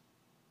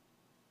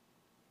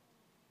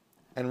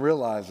 And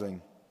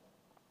realizing,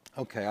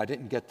 okay, I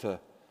didn't get to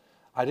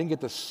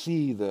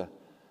see the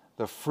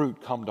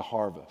fruit come to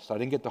harvest. I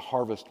didn't get to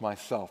harvest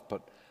myself,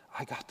 but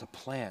I got to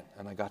plant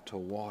and I got to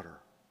water.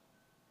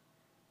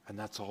 And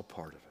that's all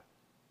part of it.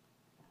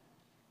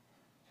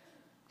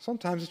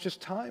 Sometimes it's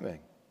just timing.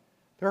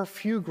 There are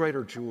few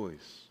greater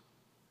joys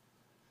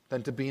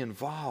than to be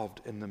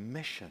involved in the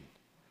mission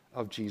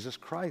of Jesus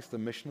Christ, the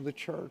mission of the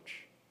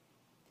church.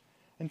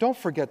 And don't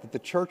forget that the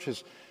church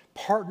has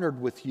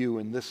partnered with you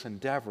in this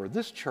endeavor.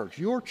 This church,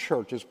 your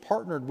church, is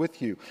partnered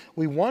with you.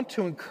 We want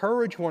to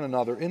encourage one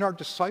another in our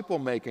disciple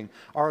making,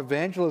 our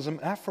evangelism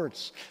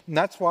efforts. And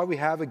that's why we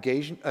have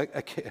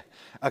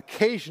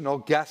occasional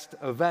guest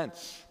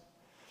events.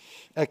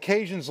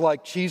 Occasions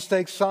like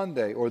Cheesesteak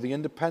Sunday or the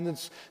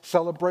Independence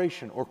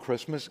Celebration or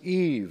Christmas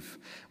Eve.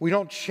 We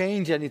don't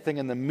change anything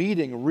in the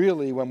meeting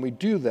really when we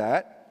do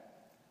that.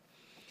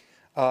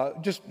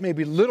 Just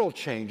maybe little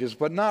changes,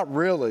 but not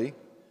really.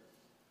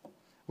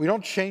 We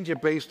don't change it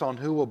based on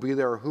who will be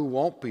there or who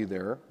won't be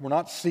there. We're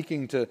not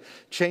seeking to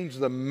change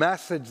the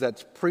message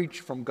that's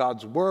preached from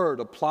God's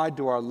Word applied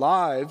to our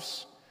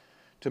lives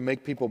to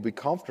make people be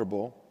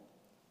comfortable.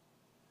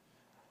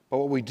 But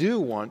what we do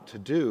want to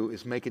do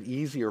is make it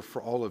easier for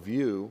all of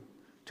you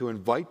to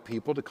invite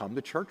people to come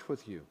to church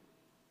with you.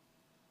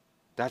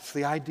 That's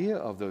the idea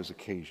of those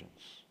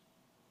occasions.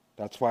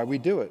 That's why we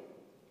do it.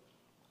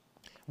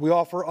 We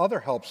offer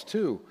other helps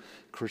too.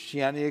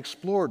 Christianity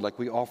Explored, like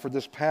we offered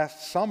this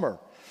past summer,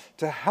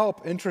 to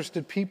help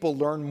interested people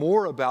learn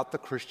more about the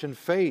Christian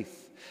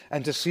faith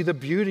and to see the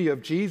beauty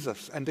of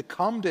Jesus and to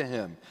come to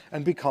Him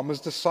and become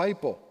His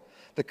disciple.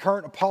 The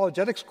current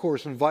apologetics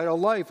course in Vital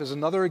Life is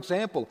another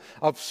example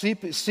of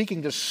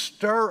seeking to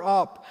stir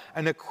up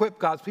and equip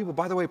God's people.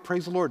 By the way,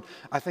 praise the Lord,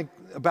 I think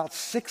about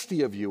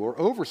 60 of you or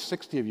over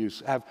 60 of you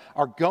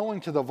are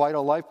going to the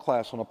Vital Life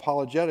class on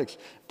apologetics.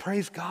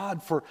 Praise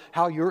God for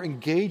how you're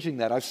engaging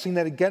that. I've seen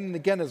that again and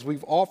again as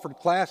we've offered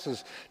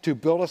classes to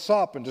build us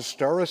up and to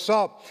stir us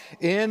up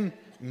in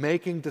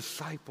making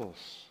disciples.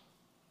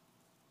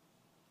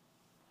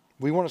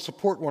 We want to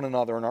support one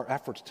another in our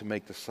efforts to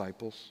make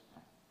disciples.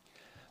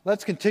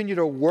 Let's continue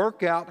to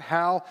work out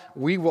how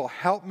we will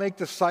help make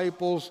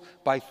disciples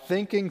by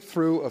thinking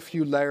through a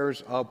few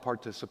layers of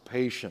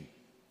participation.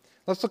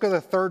 Let's look at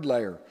the third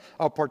layer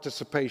of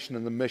participation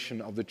in the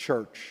mission of the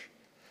church.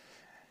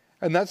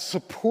 And that's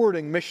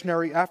supporting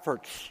missionary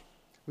efforts.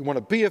 We want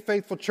to be a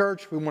faithful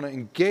church. We want to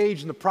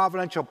engage in the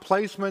providential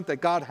placement that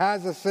God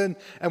has us in,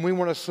 and we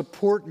want to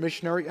support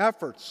missionary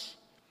efforts.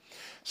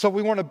 So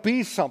we want to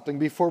be something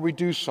before we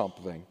do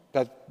something.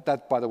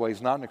 That, by the way,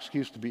 is not an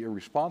excuse to be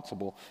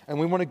irresponsible. And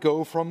we want to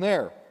go from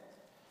there.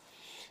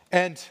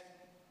 And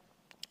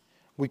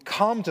we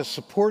come to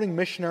supporting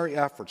missionary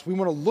efforts. We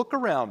want to look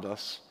around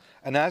us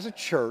and as a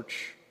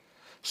church,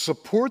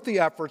 support the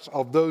efforts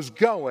of those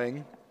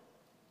going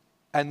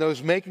and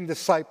those making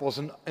disciples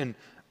in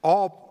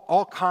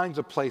all kinds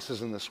of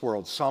places in this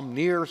world. Some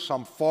near,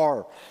 some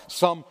far,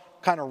 some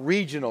kind of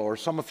regional, or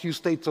some a few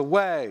states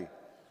away,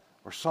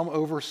 or some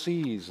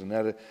overseas and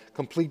at a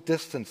complete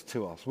distance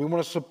to us. We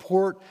want to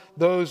support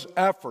those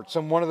efforts.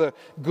 And one of the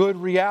good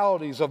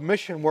realities of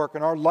mission work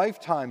in our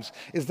lifetimes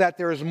is that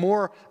there is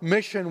more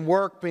mission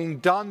work being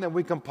done than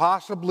we can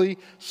possibly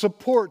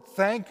support.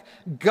 Thank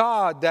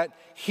God that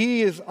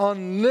He is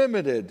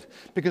unlimited,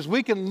 because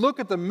we can look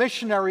at the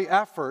missionary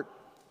effort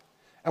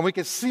and we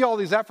can see all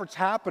these efforts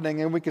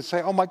happening and we can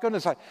say, oh my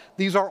goodness,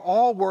 these are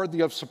all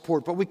worthy of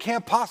support, but we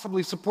can't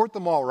possibly support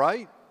them all,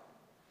 right?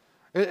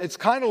 It's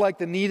kind of like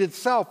the need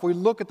itself. We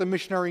look at the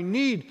missionary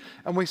need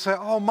and we say,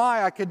 oh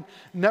my,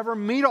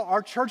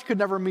 our church could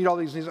never meet all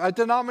these needs. Our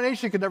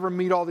denomination could never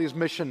meet all these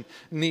mission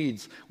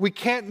needs. We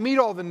can't meet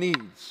all the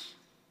needs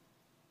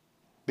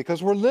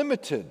because we're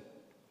limited.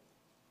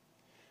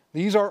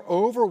 These are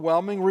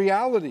overwhelming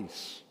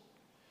realities.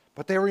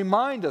 But they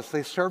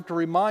serve to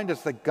remind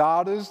us that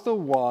God is the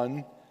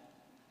one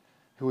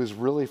who is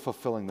really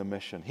fulfilling the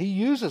mission. He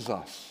uses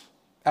us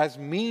as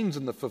means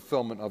in the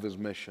fulfillment of His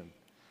mission.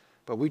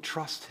 But we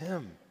trust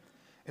Him,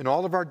 In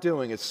all of our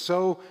doing, it's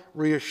so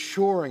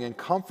reassuring and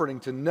comforting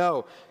to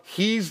know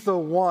He's the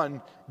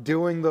one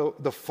doing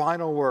the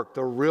final work,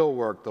 the real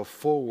work, the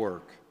full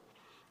work,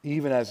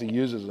 even as He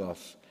uses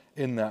us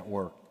in that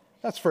work.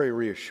 That's very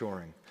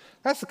reassuring.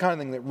 That's the kind of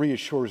thing that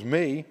reassures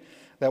me,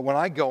 that when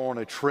I go on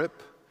a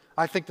trip,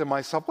 I think to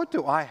myself, what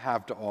do I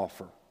have to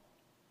offer?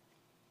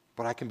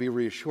 But I can be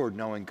reassured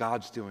knowing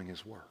God's doing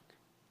His work.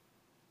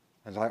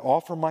 As I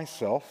offer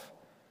myself,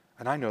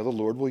 and I know the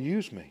Lord will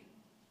use me.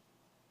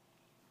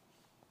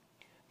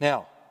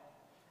 Now,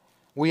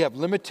 we have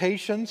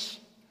limitations,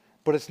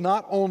 but it's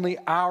not only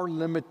our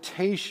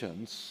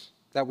limitations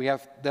that we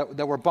have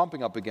that we're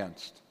bumping up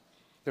against.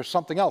 There's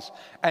something else.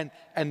 And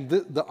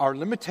our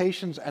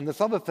limitations and this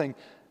other thing,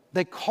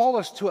 they call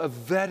us to a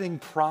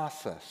vetting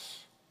process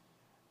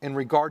in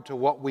regard to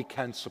what we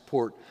can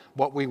support,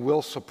 what we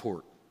will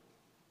support.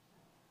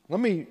 Let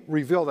me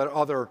reveal that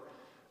other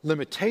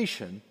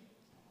limitation,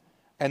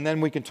 and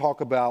then we can talk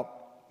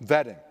about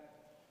vetting.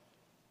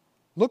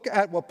 Look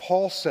at what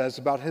Paul says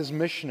about his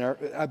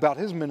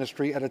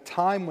ministry at a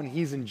time when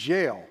he's in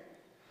jail.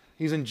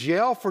 He's in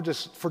jail for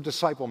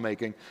disciple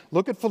making.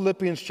 Look at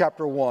Philippians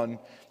chapter 1,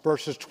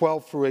 verses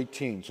 12 through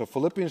 18. So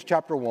Philippians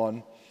chapter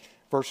 1,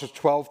 verses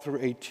 12 through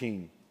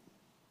 18.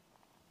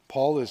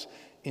 Paul is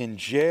in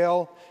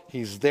jail.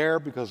 He's there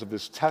because of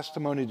his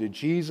testimony to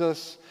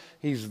Jesus.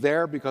 He's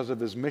there because of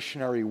his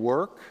missionary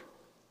work.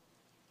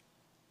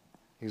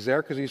 He's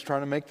there because he's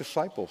trying to make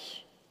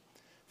disciples.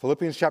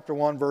 Philippians chapter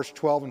 1, verse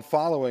 12 and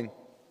following.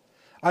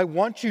 I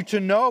want you to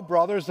know,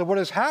 brothers, that what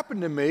has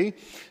happened to me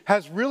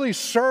has really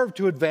served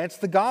to advance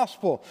the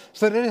gospel,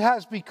 so that it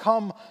has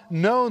become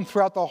known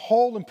throughout the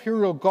whole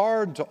imperial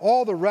guard and to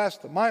all the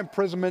rest that my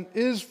imprisonment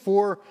is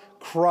for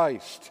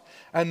Christ.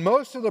 And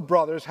most of the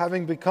brothers,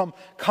 having become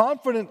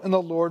confident in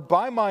the Lord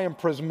by my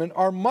imprisonment,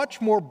 are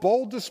much more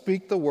bold to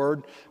speak the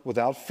word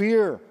without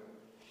fear.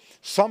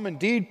 Some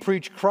indeed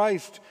preach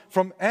Christ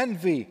from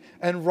envy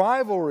and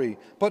rivalry,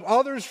 but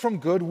others from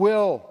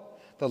goodwill.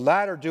 The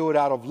latter do it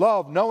out of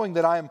love, knowing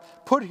that I am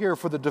put here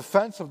for the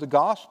defense of the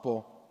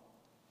gospel.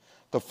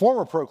 The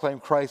former proclaim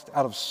Christ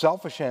out of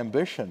selfish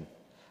ambition,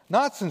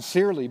 not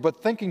sincerely,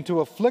 but thinking to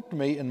afflict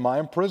me in my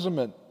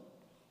imprisonment.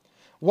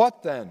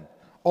 What then?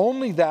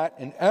 Only that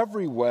in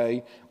every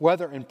way,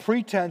 whether in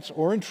pretense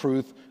or in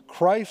truth,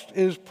 Christ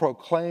is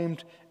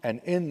proclaimed,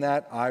 and in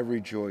that I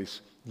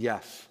rejoice.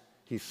 Yes,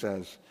 he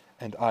says,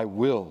 and I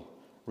will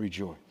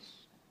rejoice.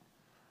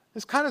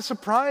 It's kind of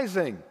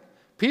surprising.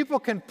 People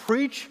can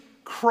preach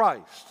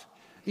Christ,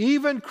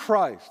 even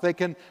Christ. They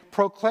can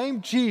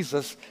proclaim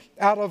Jesus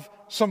out of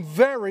some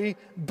very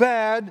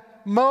bad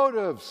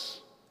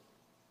motives.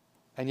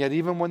 And yet,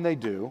 even when they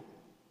do,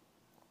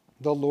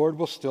 the Lord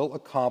will still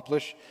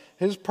accomplish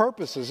His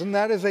purposes. And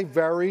that is a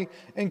very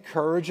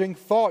encouraging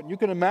thought. You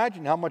can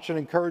imagine how much it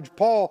encouraged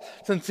Paul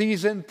since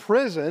he's in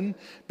prison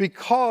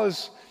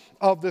because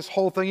of this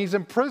whole thing. He's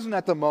in prison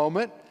at the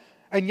moment,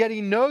 and yet he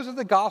knows that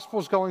the gospel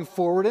is going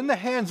forward in the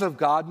hands of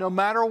God no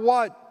matter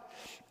what.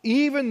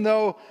 Even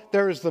though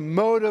there is the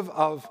motive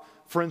of,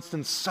 for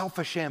instance,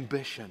 selfish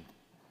ambition.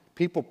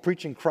 People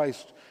preaching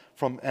Christ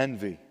from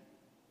envy.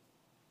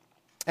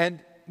 And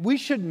we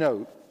should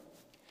note,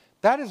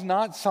 that is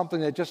not something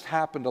that just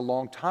happened a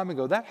long time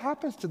ago. That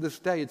happens to this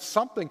day. It's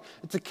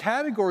a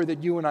category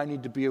that you and I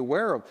need to be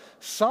aware of.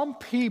 Some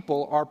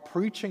people are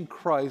preaching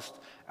Christ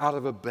out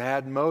of a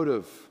bad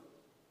motive.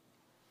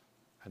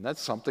 And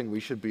that's something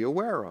we should be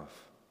aware of.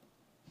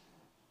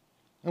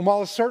 And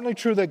while it's certainly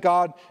true that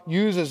God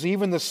uses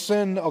even the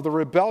sin of the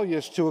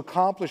rebellious to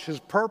accomplish His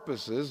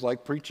purposes,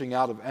 like preaching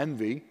out of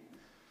envy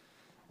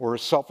or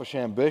selfish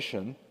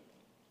ambition,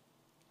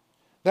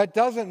 that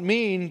doesn't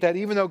mean that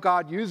even though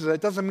God uses it,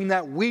 it doesn't mean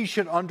that we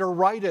should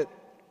underwrite it,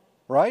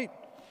 right?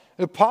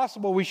 If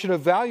possible, we should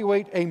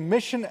evaluate a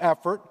mission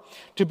effort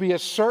to be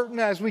as certain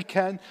as we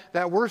can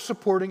that we're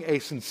supporting a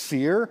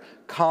sincere,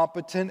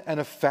 competent, and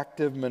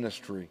effective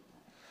ministry.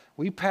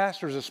 We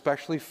pastors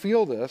especially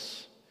feel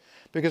this,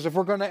 because if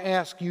we're going to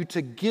ask you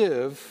to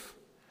give,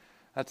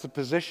 that's a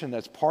position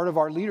that's part of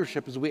our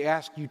leadership, is we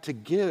ask you to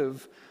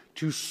give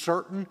to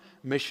certain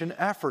mission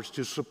efforts,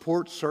 to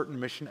support certain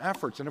mission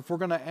efforts. And if we're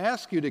going to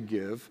ask you to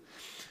give,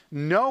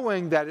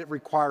 knowing that it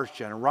requires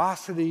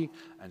generosity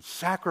and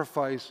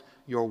sacrifice,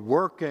 you're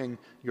working,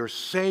 you're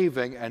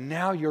saving, and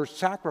now you're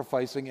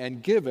sacrificing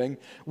and giving,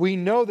 we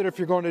know that if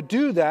you're going to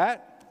do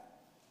that,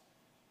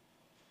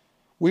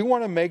 we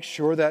want to make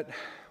sure that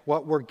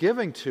what we're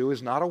giving to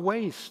is not a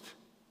waste.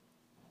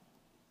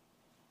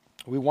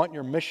 We want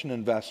your mission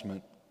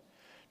investment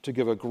to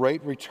give a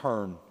great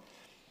return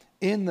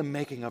in the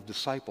making of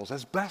disciples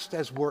as best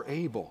as we're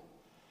able.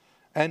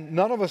 And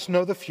none of us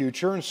know the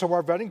future, and so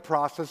our vetting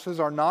processes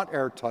are not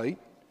airtight,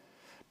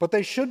 but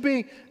they should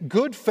be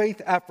good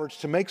faith efforts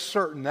to make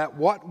certain that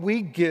what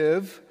we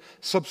give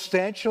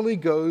substantially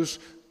goes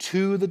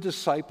to the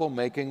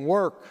disciple-making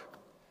work.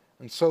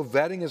 And so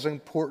vetting is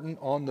important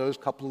on those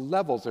couple of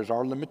levels. There's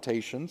our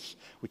limitations.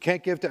 We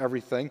can't give to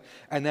everything.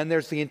 And then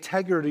there's the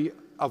integrity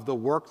of the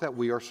work that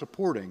we are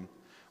supporting.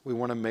 We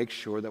want to make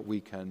sure that we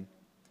can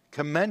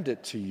commend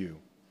it to you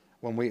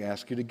when we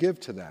ask you to give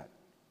to that.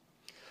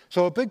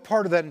 So a big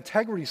part of that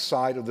integrity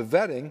side of the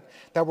vetting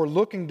that we're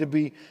looking to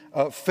be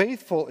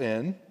faithful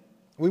in,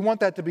 we want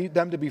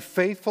them to be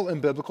faithful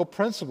in biblical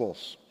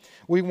principles.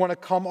 We want to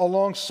come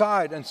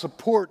alongside and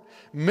support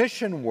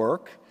mission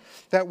work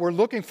that we're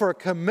looking for a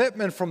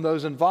commitment from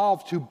those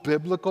involved to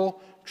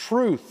biblical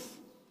truth.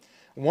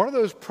 One of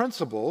those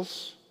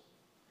principles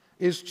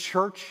is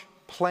church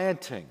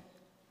planting.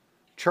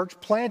 Church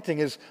planting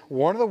is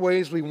one of the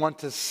ways we want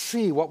to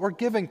see what we're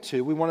giving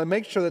to. We want to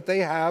make sure that they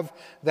have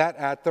that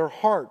at their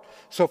heart.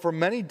 So for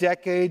many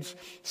decades,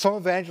 some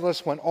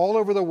evangelists went all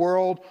over the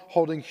world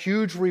holding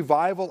huge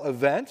revival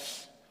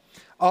events.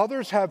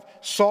 Others have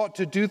sought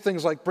to do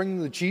things like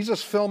bringing the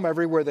Jesus film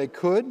everywhere they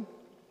could.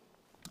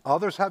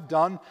 Others have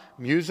done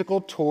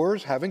musical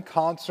tours, having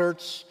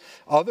concerts.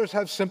 Others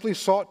have simply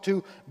sought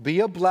to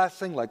be a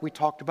blessing, like we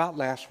talked about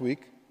last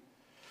week.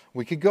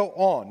 We could go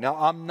on. Now,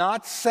 I'm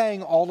not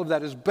saying all of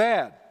that is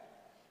bad.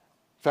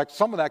 In fact,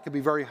 some of that could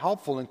be very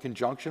helpful in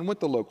conjunction with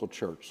the local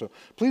church. So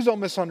please don't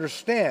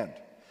misunderstand.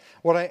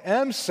 What I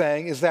am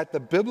saying is that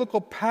the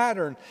biblical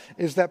pattern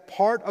is that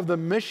part of the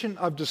mission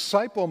of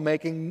disciple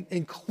making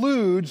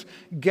includes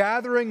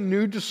gathering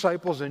new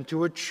disciples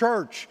into a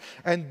church.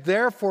 And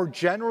therefore,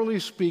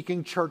 generally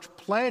speaking, church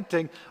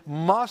planting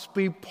must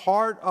be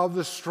part of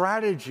the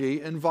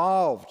strategy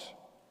involved.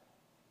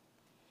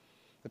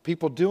 The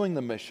people doing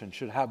the mission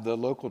should have the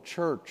local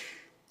church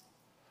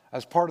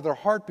as part of their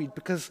heartbeat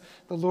because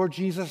the Lord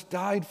Jesus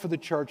died for the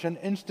church and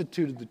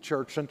instituted the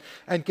church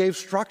and gave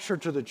structure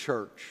to the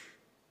church.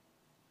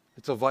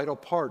 It's a vital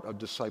part of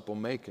disciple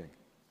making.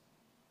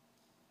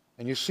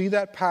 And you see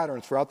that pattern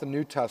throughout the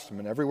New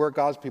Testament. Everywhere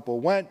God's people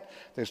went,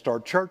 they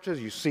started churches.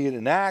 You see it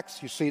in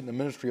Acts. You see it in the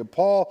ministry of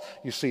Paul.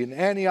 You see it in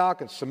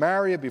Antioch and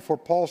Samaria before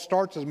Paul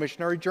starts his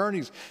missionary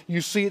journeys.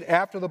 You see it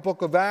after the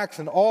book of Acts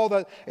and all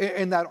that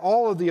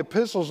all of the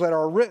epistles that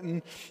are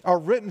written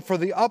for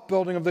the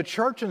upbuilding of the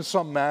church in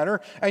some manner.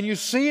 And you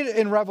see it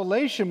in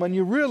Revelation when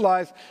you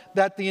realize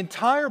that the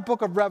entire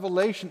book of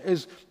Revelation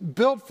is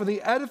built for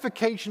the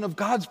edification of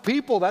God's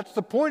people. That's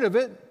the point of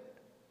it.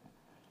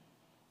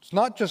 It's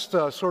not just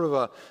a sort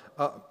of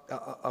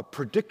a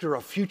predictor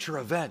of future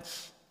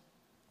events.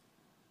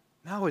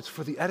 No, it's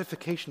for the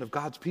edification of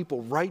God's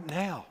people right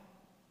now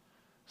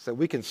so that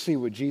we can see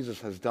what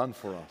Jesus has done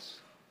for us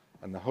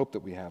and the hope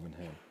that we have in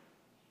him.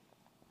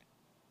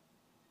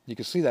 You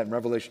can see that in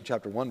Revelation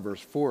chapter 1,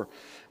 verse 4,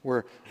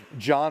 where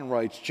John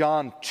writes,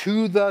 John,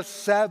 to the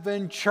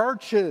 7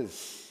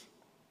 churches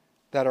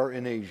that are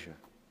in Asia.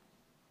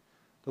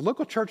 The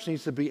local church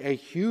needs to be a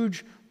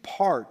huge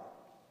part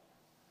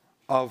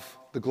of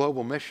the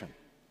global mission.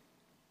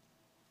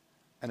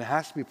 And it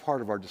has to be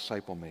part of our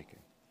disciple making.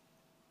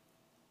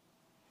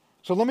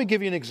 So let me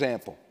give you an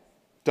example.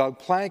 Doug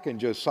Plank and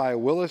Josiah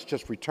Willis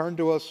just returned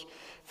to us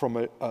from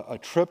a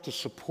trip to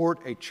support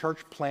a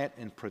church plant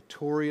in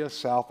Pretoria,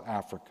 South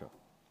Africa.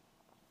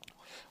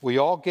 We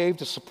all gave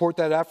to support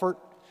that effort,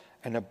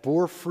 and it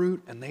bore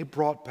fruit, and they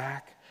brought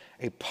back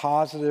a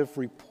positive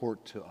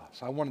report to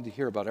us. I wanted to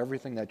hear about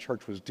everything that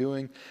church was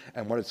doing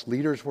and what its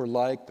leaders were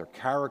like, their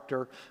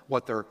character,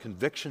 what their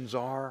convictions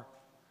are.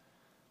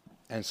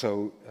 And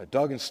so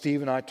Doug and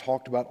Steve and I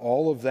talked about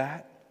all of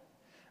that.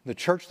 The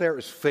church there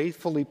is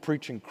faithfully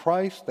preaching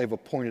Christ. They've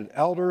appointed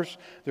elders.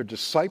 They're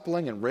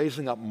discipling and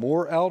raising up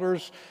more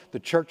elders.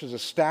 The church is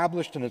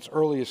established in its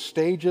earliest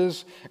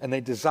stages, and they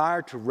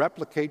desire to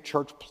replicate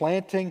church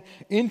planting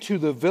into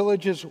the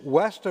villages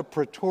west of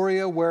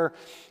Pretoria, where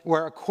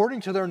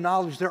according to their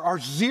knowledge, there are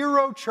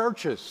 0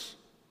 churches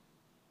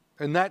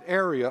in that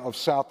area of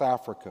South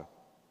Africa.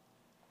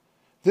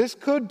 This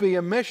could be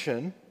a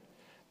mission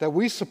that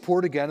we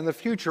support again in the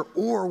future,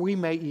 or we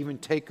may even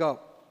take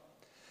up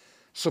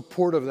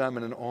support of them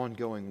in an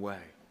ongoing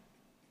way.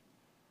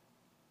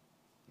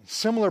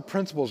 Similar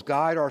principles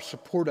guide our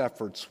support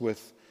efforts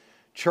with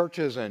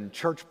churches and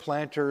church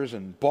planters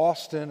in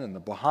Boston and the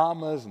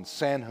Bahamas and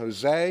San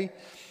Jose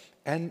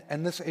and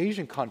this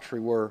Asian country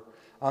where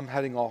I'm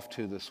heading off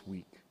to this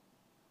week.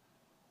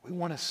 We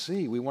want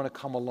to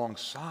come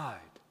alongside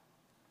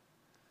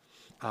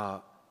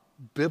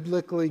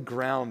biblically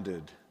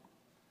grounded,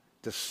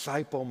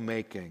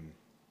 disciple-making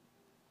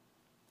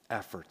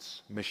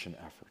efforts, mission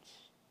efforts.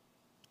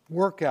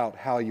 Work out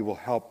how you will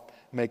help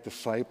make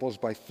disciples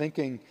by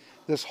thinking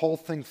this whole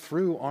thing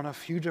through on a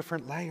few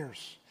different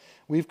layers.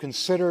 We've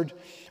considered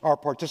our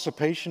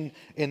participation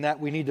in that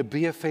we need to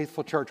be a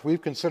faithful church.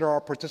 We've considered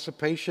our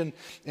participation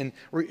in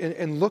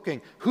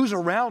looking who's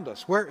around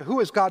us, who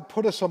has God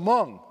put us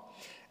among.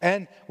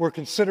 And we're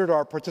considered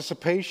our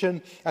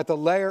participation at the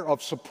layer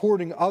of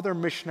supporting other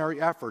missionary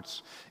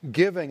efforts,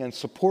 giving and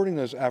supporting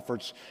those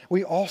efforts.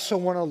 We also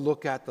want to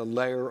look at the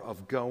layer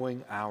of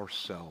going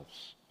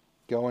ourselves.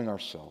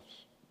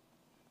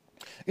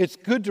 It's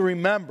good to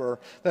remember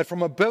that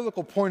from a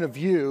biblical point of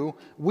view,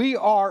 we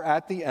are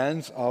at the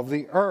ends of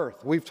the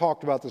earth. We've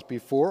talked about this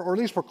before, or at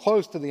least we're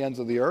close to the ends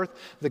of the earth.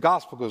 The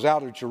gospel goes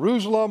out of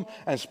Jerusalem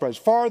and spreads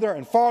farther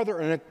and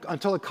farther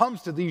until it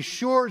comes to these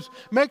shores,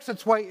 makes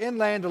its way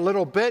inland a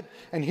little bit,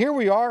 and here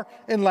we are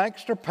in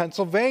Lancaster,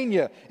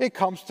 Pennsylvania. It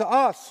comes to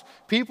us.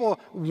 People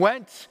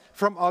went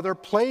from other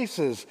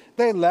places.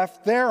 They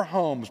left their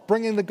homes,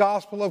 bringing the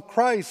gospel of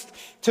Christ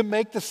to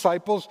make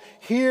disciples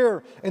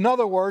here. In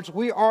other words,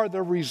 we are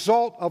the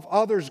result of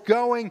others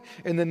going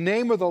in the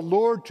name of the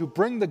Lord to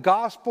bring the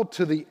gospel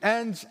to the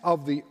ends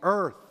of the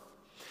earth.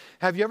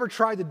 Have you ever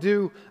tried to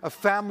do a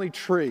family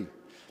tree?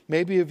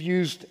 Maybe you've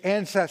used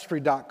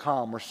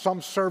Ancestry.com or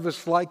some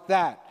service like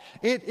that.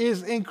 It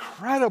is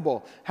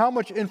incredible how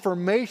much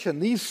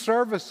information these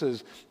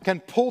services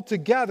can pull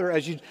together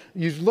as you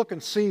look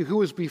and see who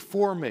was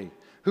before me,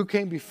 who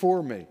came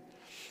before me.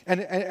 And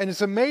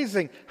it's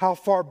amazing how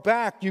far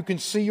back you can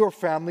see your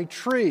family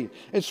tree.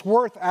 It's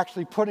worth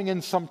actually putting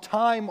in some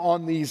time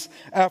on these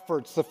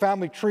efforts, the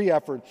family tree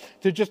effort,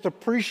 to just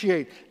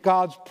appreciate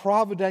God's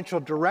providential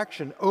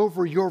direction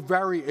over your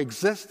very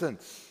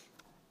existence.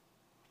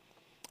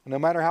 No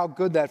matter how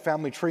good that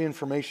family tree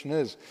information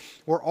is,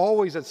 we're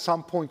always at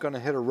some point going to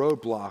hit a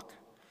roadblock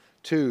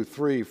 2,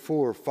 3,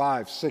 4,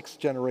 5, 6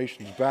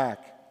 generations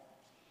back.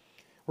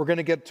 We're going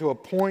to get to a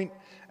point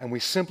and we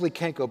simply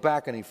can't go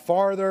back any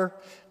farther.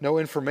 No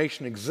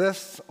information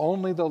exists.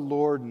 Only the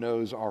Lord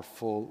knows our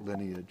full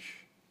lineage.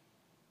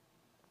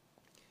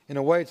 In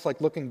a way, it's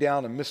like looking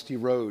down a misty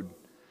road.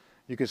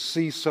 You can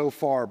see so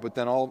far, but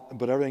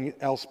everything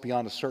else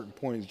beyond a certain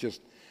point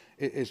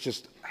is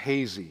just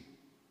hazy.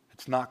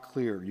 It's not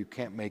clear. You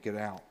can't make it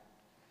out.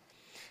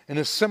 In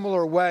a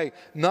similar way,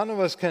 none of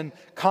us can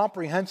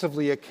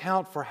comprehensively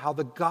account for how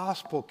the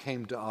gospel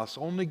came to us.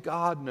 Only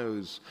God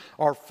knows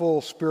our full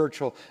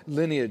spiritual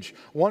lineage.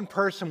 One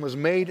person was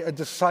made a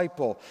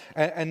disciple,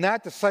 and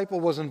that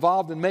disciple was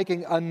involved in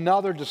making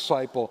another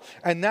disciple,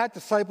 and that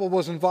disciple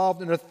was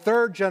involved in a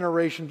third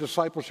generation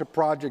discipleship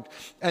project,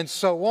 and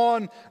so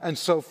on and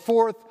so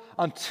forth,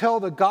 until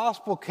the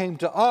gospel came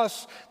to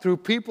us through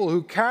people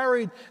who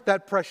carried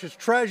that precious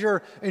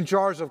treasure in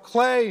jars of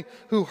clay,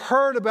 who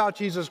heard about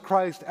Jesus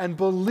Christ and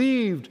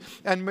believed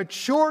and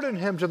matured in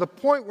him to the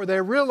point where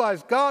they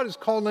realized God is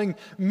calling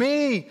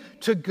me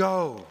to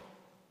go.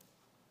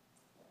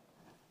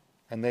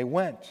 And they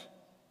went.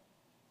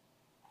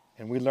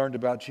 And we learned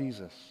about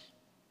Jesus.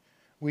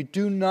 We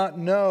do not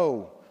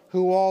know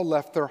who all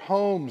left their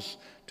homes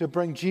to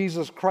bring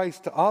Jesus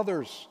Christ to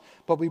others,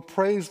 but we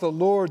praise the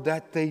Lord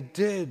that they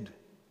did.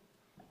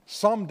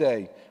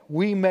 Someday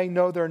we may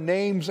know their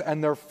names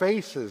and their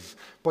faces,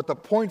 but the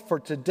point for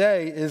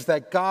today is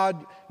that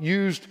God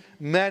used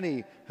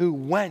many who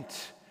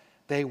went.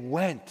 They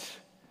went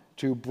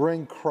to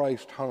bring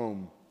Christ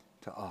home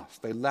to us.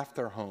 They left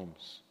their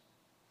homes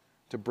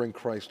to bring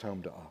Christ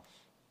home to us.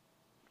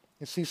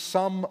 You see,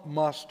 some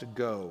must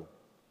go.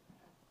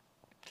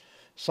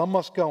 Some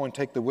must go and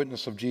take the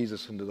witness of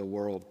Jesus into the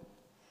world.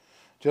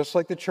 Just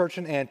like the church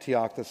in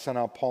Antioch that sent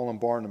out Paul and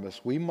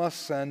Barnabas, we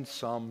must send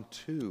some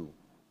too.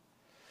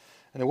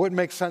 And it wouldn't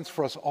make sense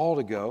for us all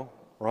to go,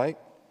 right?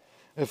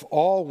 If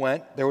all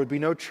went, there would be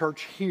no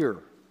church here.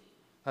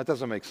 That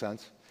doesn't make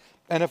sense.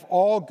 And if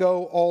all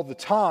go all the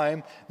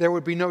time, there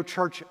would be no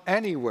church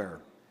anywhere.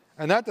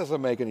 And that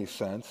doesn't make any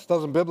sense.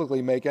 Doesn't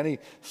biblically make any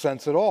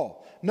sense at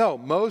all. No,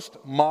 most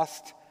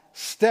must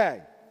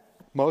stay.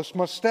 Most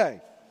must stay.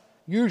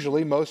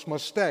 Usually, most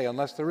must stay,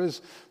 unless there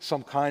is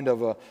some kind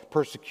of a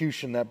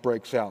persecution that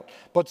breaks out.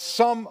 But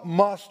some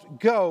must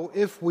go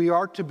if we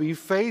are to be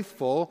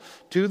faithful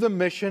to the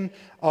mission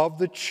of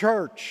the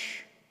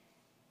church.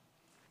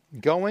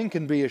 Going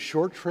can be a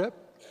short trip.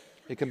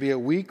 It can be a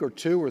week or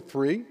 2 or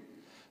 3.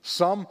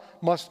 Some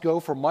must go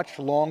for much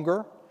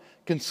longer.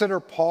 Consider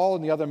Paul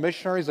and the other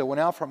missionaries that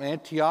went out from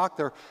Antioch.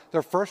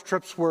 Their first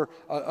trips were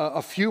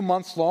a few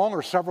months long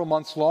or several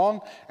months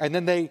long, and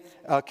then they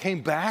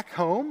came back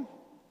home.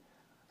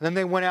 Then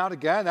they went out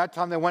again. That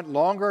time they went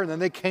longer, and then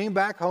they came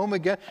back home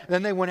again, and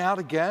then they went out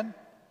again.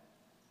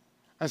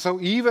 And so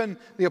even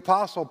the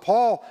Apostle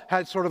Paul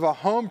had sort of a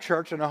home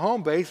church and a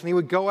home base, and he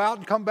would go out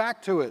and come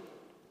back to it.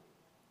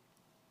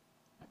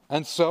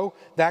 And so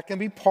that can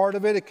be part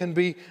of it. It can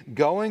be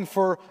going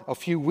for a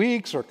few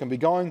weeks, or it can be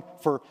going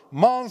for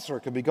months, or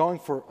it can be going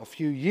for a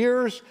few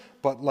years.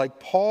 But like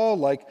Paul,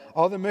 like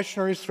other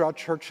missionaries throughout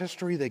church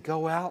history, they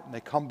go out and they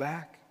come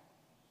back.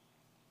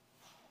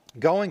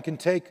 Going can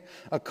take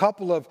a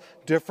couple of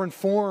different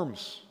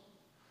forms.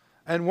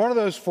 And one of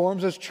those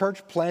forms is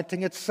church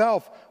planting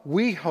itself.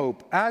 We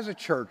hope, as a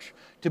church,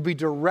 to be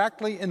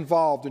directly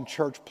involved in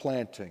church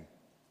planting,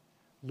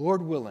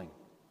 Lord willing,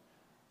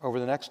 over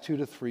the next 2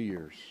 to 3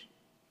 years.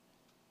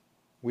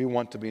 We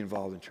want to be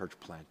involved in church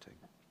planting.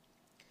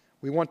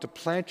 We want to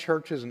plant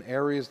churches in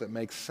areas that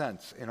make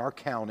sense in our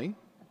county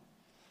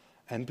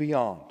and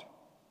beyond.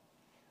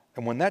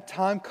 And when that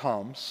time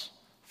comes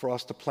for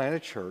us to plant a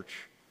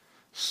church,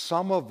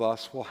 some of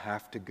us will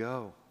have to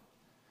go.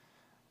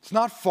 It's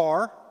not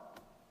far.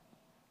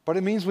 But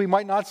it means we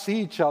might not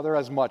see each other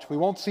as much. We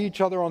won't see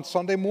each other on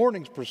Sunday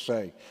mornings per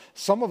se.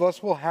 Some of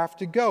us will have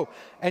to go.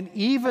 And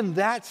even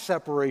that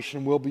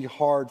separation will be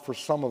hard for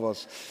some of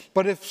us.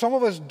 But if some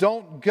of us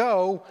don't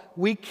go,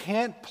 we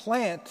can't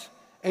plant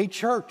a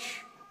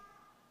church.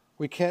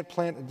 We can't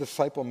plant a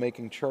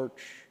disciple-making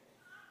church.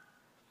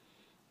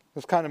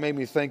 This kind of made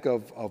me think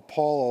of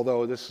Paul,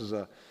 although this is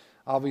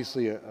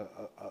obviously a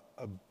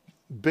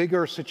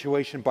bigger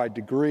situation by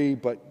degree,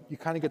 but you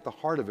kind of get the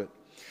heart of it.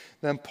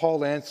 Then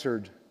Paul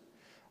answered,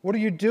 "What are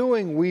you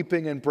doing,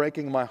 weeping and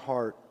breaking my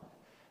heart?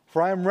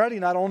 For I am ready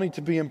not only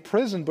to be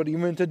imprisoned, but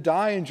even to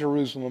die in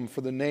Jerusalem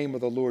for the name of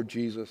the Lord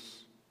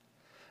Jesus."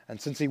 And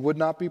since he would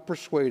not be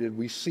persuaded,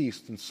 we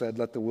ceased and said,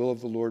 "Let the will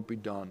of the Lord be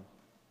done."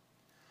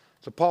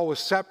 So Paul was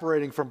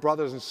separating from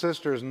brothers and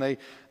sisters, and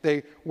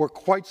they were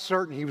quite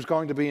certain he was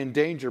going to be in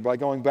danger by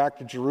going back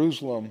to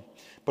Jerusalem.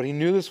 But he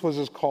knew this was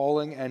his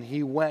calling, and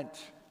he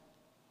went.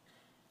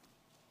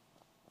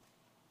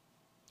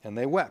 And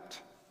they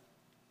wept.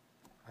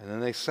 And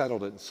then they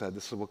settled it and said,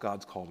 this is what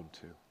God's called him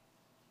to.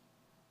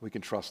 We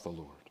can trust the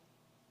Lord.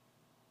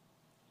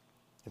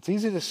 It's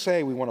easy to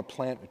say we want to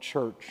plant a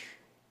church.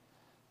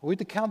 But we have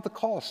to count the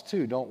cost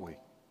too, don't we?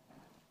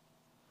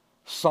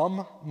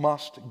 Some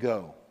must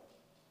go.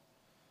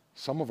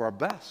 Some of our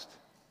best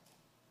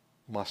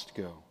must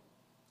go.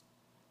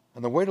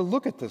 And the way to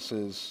look at this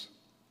is,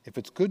 if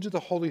it's good to the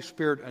Holy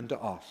Spirit and to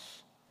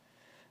us,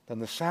 then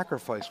the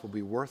sacrifice will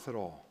be worth it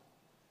all,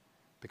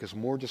 because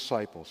more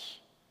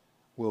disciples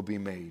will be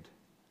made.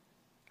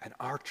 And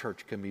our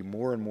church can be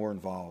more and more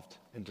involved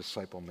in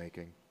disciple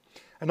making.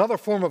 Another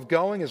form of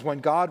going is when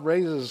God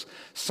raises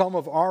some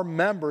of our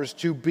members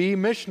to be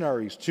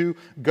missionaries, to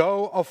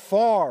go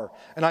afar.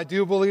 And I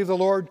do believe the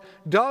Lord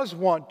does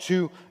want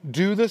to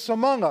do this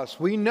among us.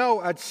 We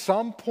know at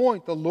some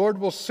point the Lord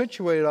will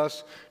situate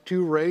us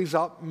to raise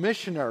up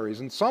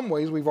missionaries. In some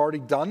ways, we've already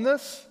done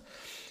this.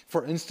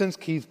 For instance,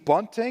 Keith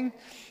Bunting,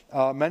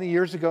 many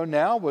years ago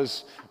now,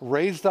 was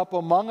raised up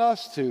among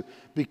us to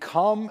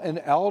become an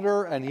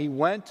elder, and he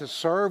went to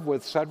serve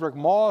with Cedric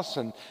Moss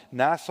in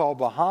Nassau,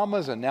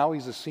 Bahamas, and now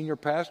he's a senior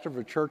pastor of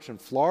a church in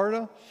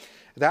Florida.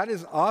 That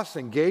is us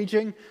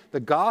engaging the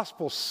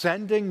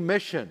gospel-sending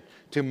mission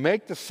to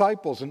make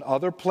disciples in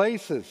other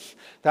places.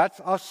 That's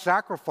us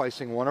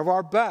sacrificing one of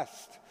our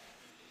best.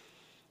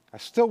 I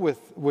still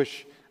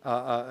wish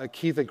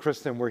Keith and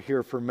Kristen were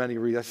here for many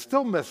reasons. I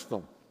still miss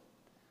them,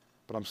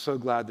 but I'm so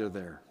glad they're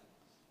there.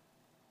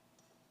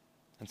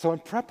 And so in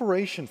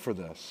preparation for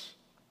this,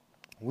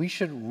 we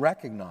should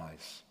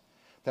recognize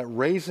that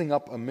raising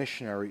up a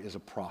missionary is a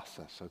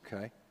process,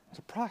 okay? It's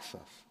a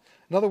process.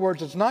 In other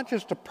words, it's not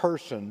just a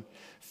person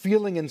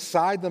feeling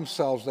inside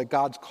themselves that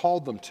God's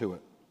called them to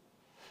it.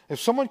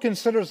 If someone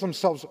considers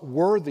themselves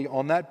worthy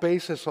on that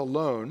basis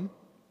alone,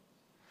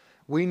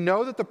 we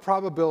know that the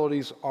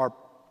probabilities are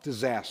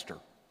disaster.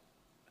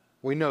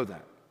 We know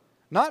that.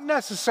 Not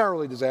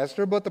necessarily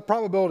disaster, but the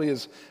probability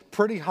is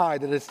pretty high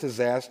that it's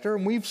disaster,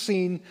 and we've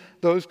seen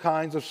those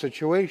kinds of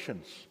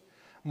situations.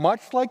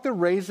 Much like the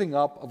raising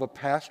up of a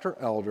pastor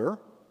elder,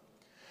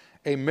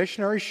 a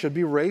missionary should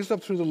be raised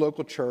up through the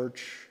local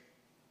church,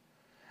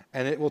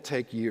 and it will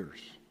take years.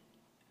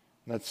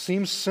 That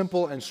seems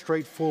simple and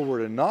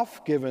straightforward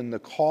enough, given the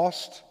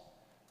cost.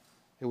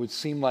 It would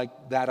seem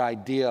like that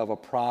idea of a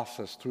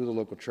process through the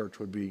local church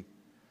would be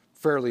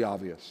fairly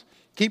obvious.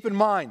 Keep in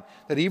mind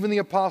that even the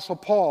Apostle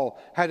Paul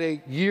had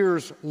a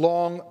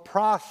years-long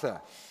process.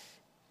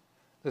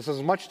 This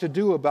has much to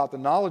do about the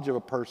knowledge of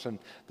a person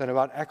than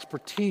about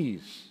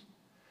expertise.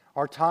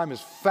 Our time is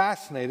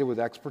fascinated with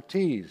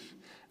expertise.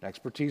 And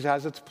expertise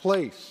has its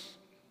place.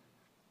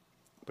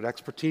 But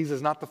expertise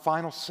is not the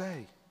final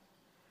say.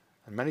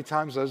 And many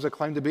times those that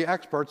claim to be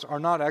experts are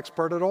not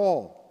expert at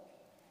all.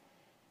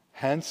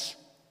 Hence,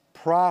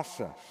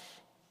 process.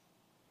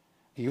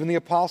 Even the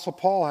Apostle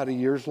Paul had a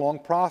years-long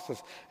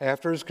process.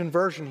 After his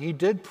conversion, he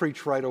did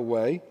preach right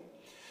away.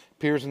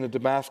 Appears in the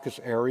Damascus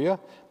area,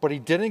 but he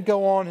didn't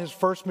go on his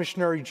first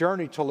missionary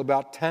journey till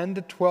about 10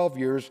 to 12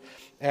 years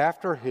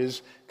after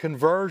his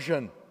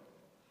conversion.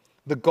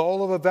 The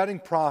goal of a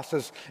vetting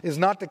process is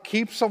not to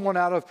keep someone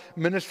out of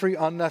ministry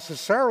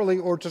unnecessarily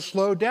or to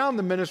slow down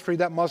the ministry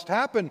that must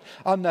happen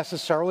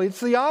unnecessarily.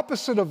 It's the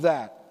opposite of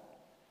that.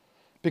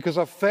 Because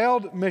a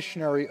failed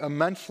missionary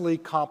immensely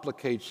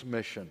complicates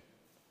mission.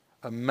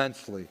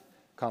 Immensely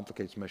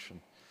complicates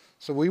mission.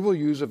 So we will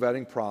use a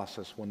vetting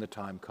process when the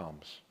time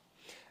comes.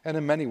 And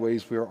in many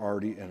ways, we are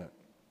already in it.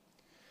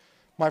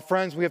 My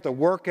friends, we have to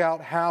work out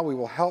how we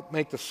will help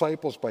make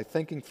disciples by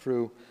thinking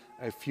through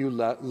a few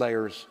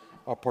layers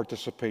of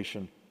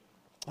participation.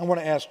 I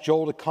want to ask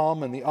Joel to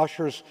come and the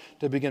ushers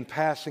to begin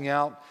passing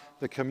out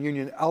the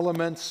communion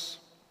elements.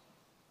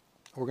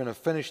 We're going to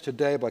finish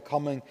today by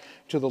coming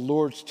to the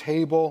Lord's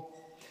table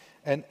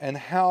and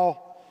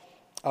how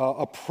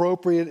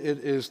appropriate it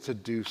is to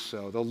do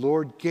so. The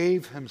Lord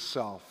gave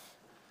himself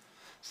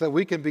so that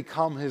we can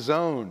become his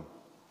own.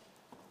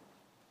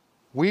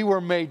 We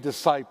were made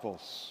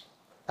disciples,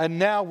 and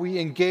now we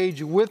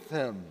engage with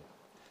him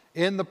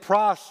in the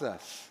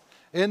process,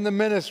 in the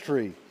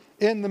ministry,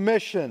 in the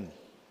mission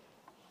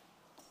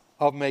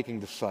of making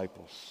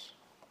disciples.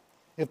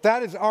 If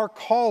that is our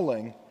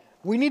calling,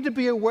 we need to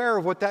be aware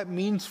of what that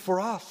means for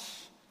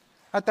us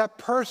at that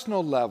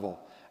personal level,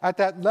 at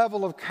that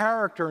level of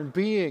character and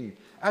being,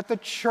 at the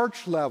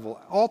church level,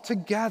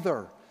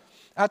 altogether,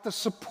 at the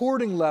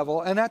supporting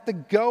level, and at the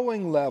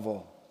going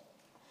level.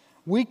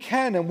 We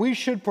can and we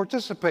should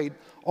participate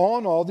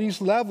on all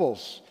these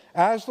levels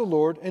as the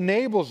Lord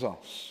enables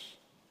us.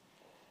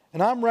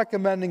 And I'm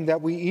recommending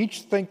that we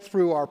each think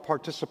through our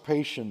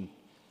participation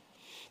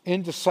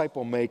in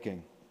disciple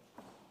making.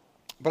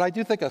 But I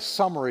do think a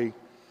summary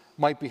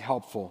might be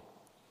helpful.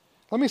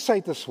 Let me say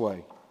it this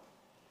way.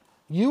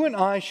 You and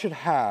I should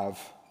have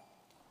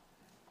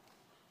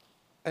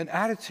an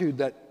attitude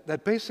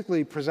that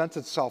basically presents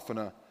itself in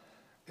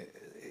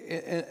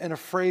a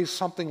phrase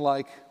something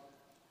like,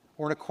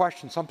 or in a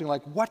question something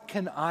like, what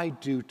can I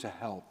do to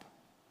help?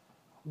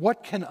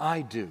 What can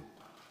I do?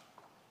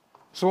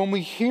 So when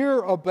we hear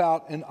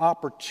about an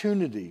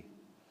opportunity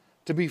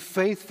to be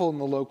faithful in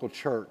the local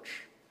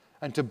church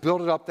and to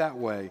build it up that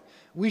way,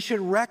 we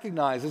should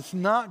recognize it's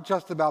not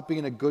just about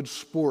being a good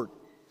sport.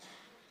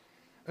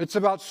 It's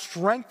about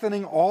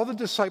strengthening all the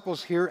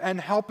disciples here and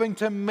helping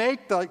to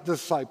make the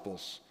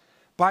disciples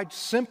by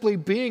simply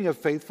being a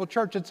faithful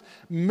church. Its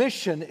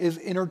mission is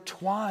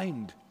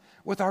intertwined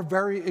with our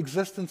very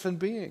existence and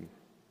being.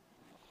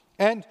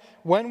 And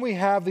when we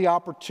have the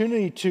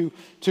opportunity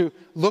to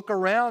look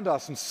around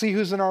us and see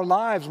who's in our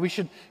lives, we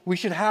should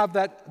have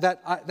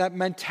that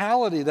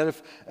mentality that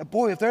if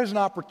there's an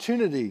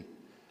opportunity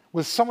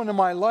with someone in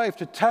my life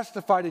to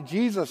testify to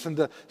Jesus and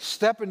to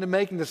step into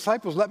making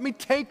disciples, let me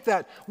take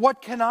that.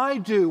 What can I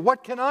do?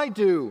 What can I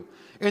do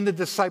in the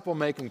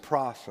disciple-making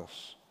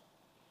process?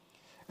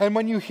 And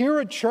when you hear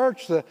at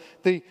church that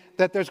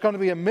there's going to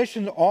be a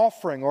mission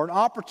offering or an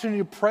opportunity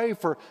to pray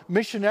for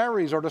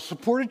missionaries or to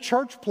support a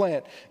church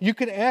plant, you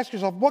can ask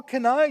yourself, what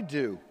can I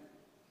do?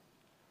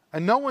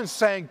 And no one's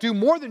saying, do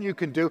more than you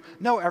can do.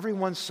 No,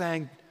 everyone's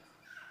saying,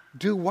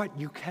 do what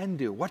you can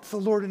do. What's the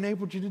Lord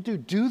enabled you to do?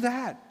 Do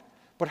that.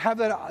 But have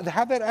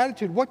that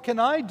attitude. What can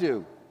I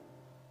do?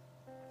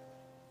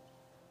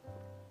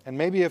 And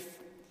maybe if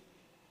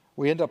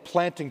we end up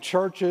planting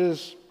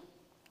churches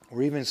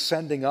or even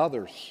sending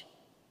others,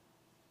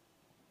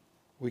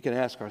 we can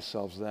ask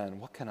ourselves then,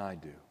 what can I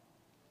do?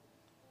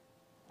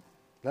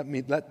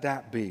 Let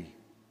that be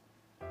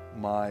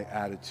my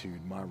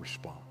attitude, my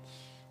response.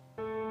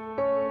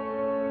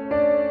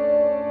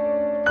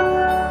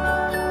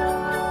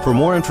 For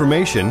more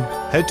information,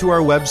 head to our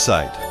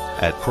website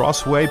at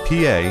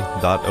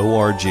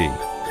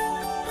crosswaypa.org.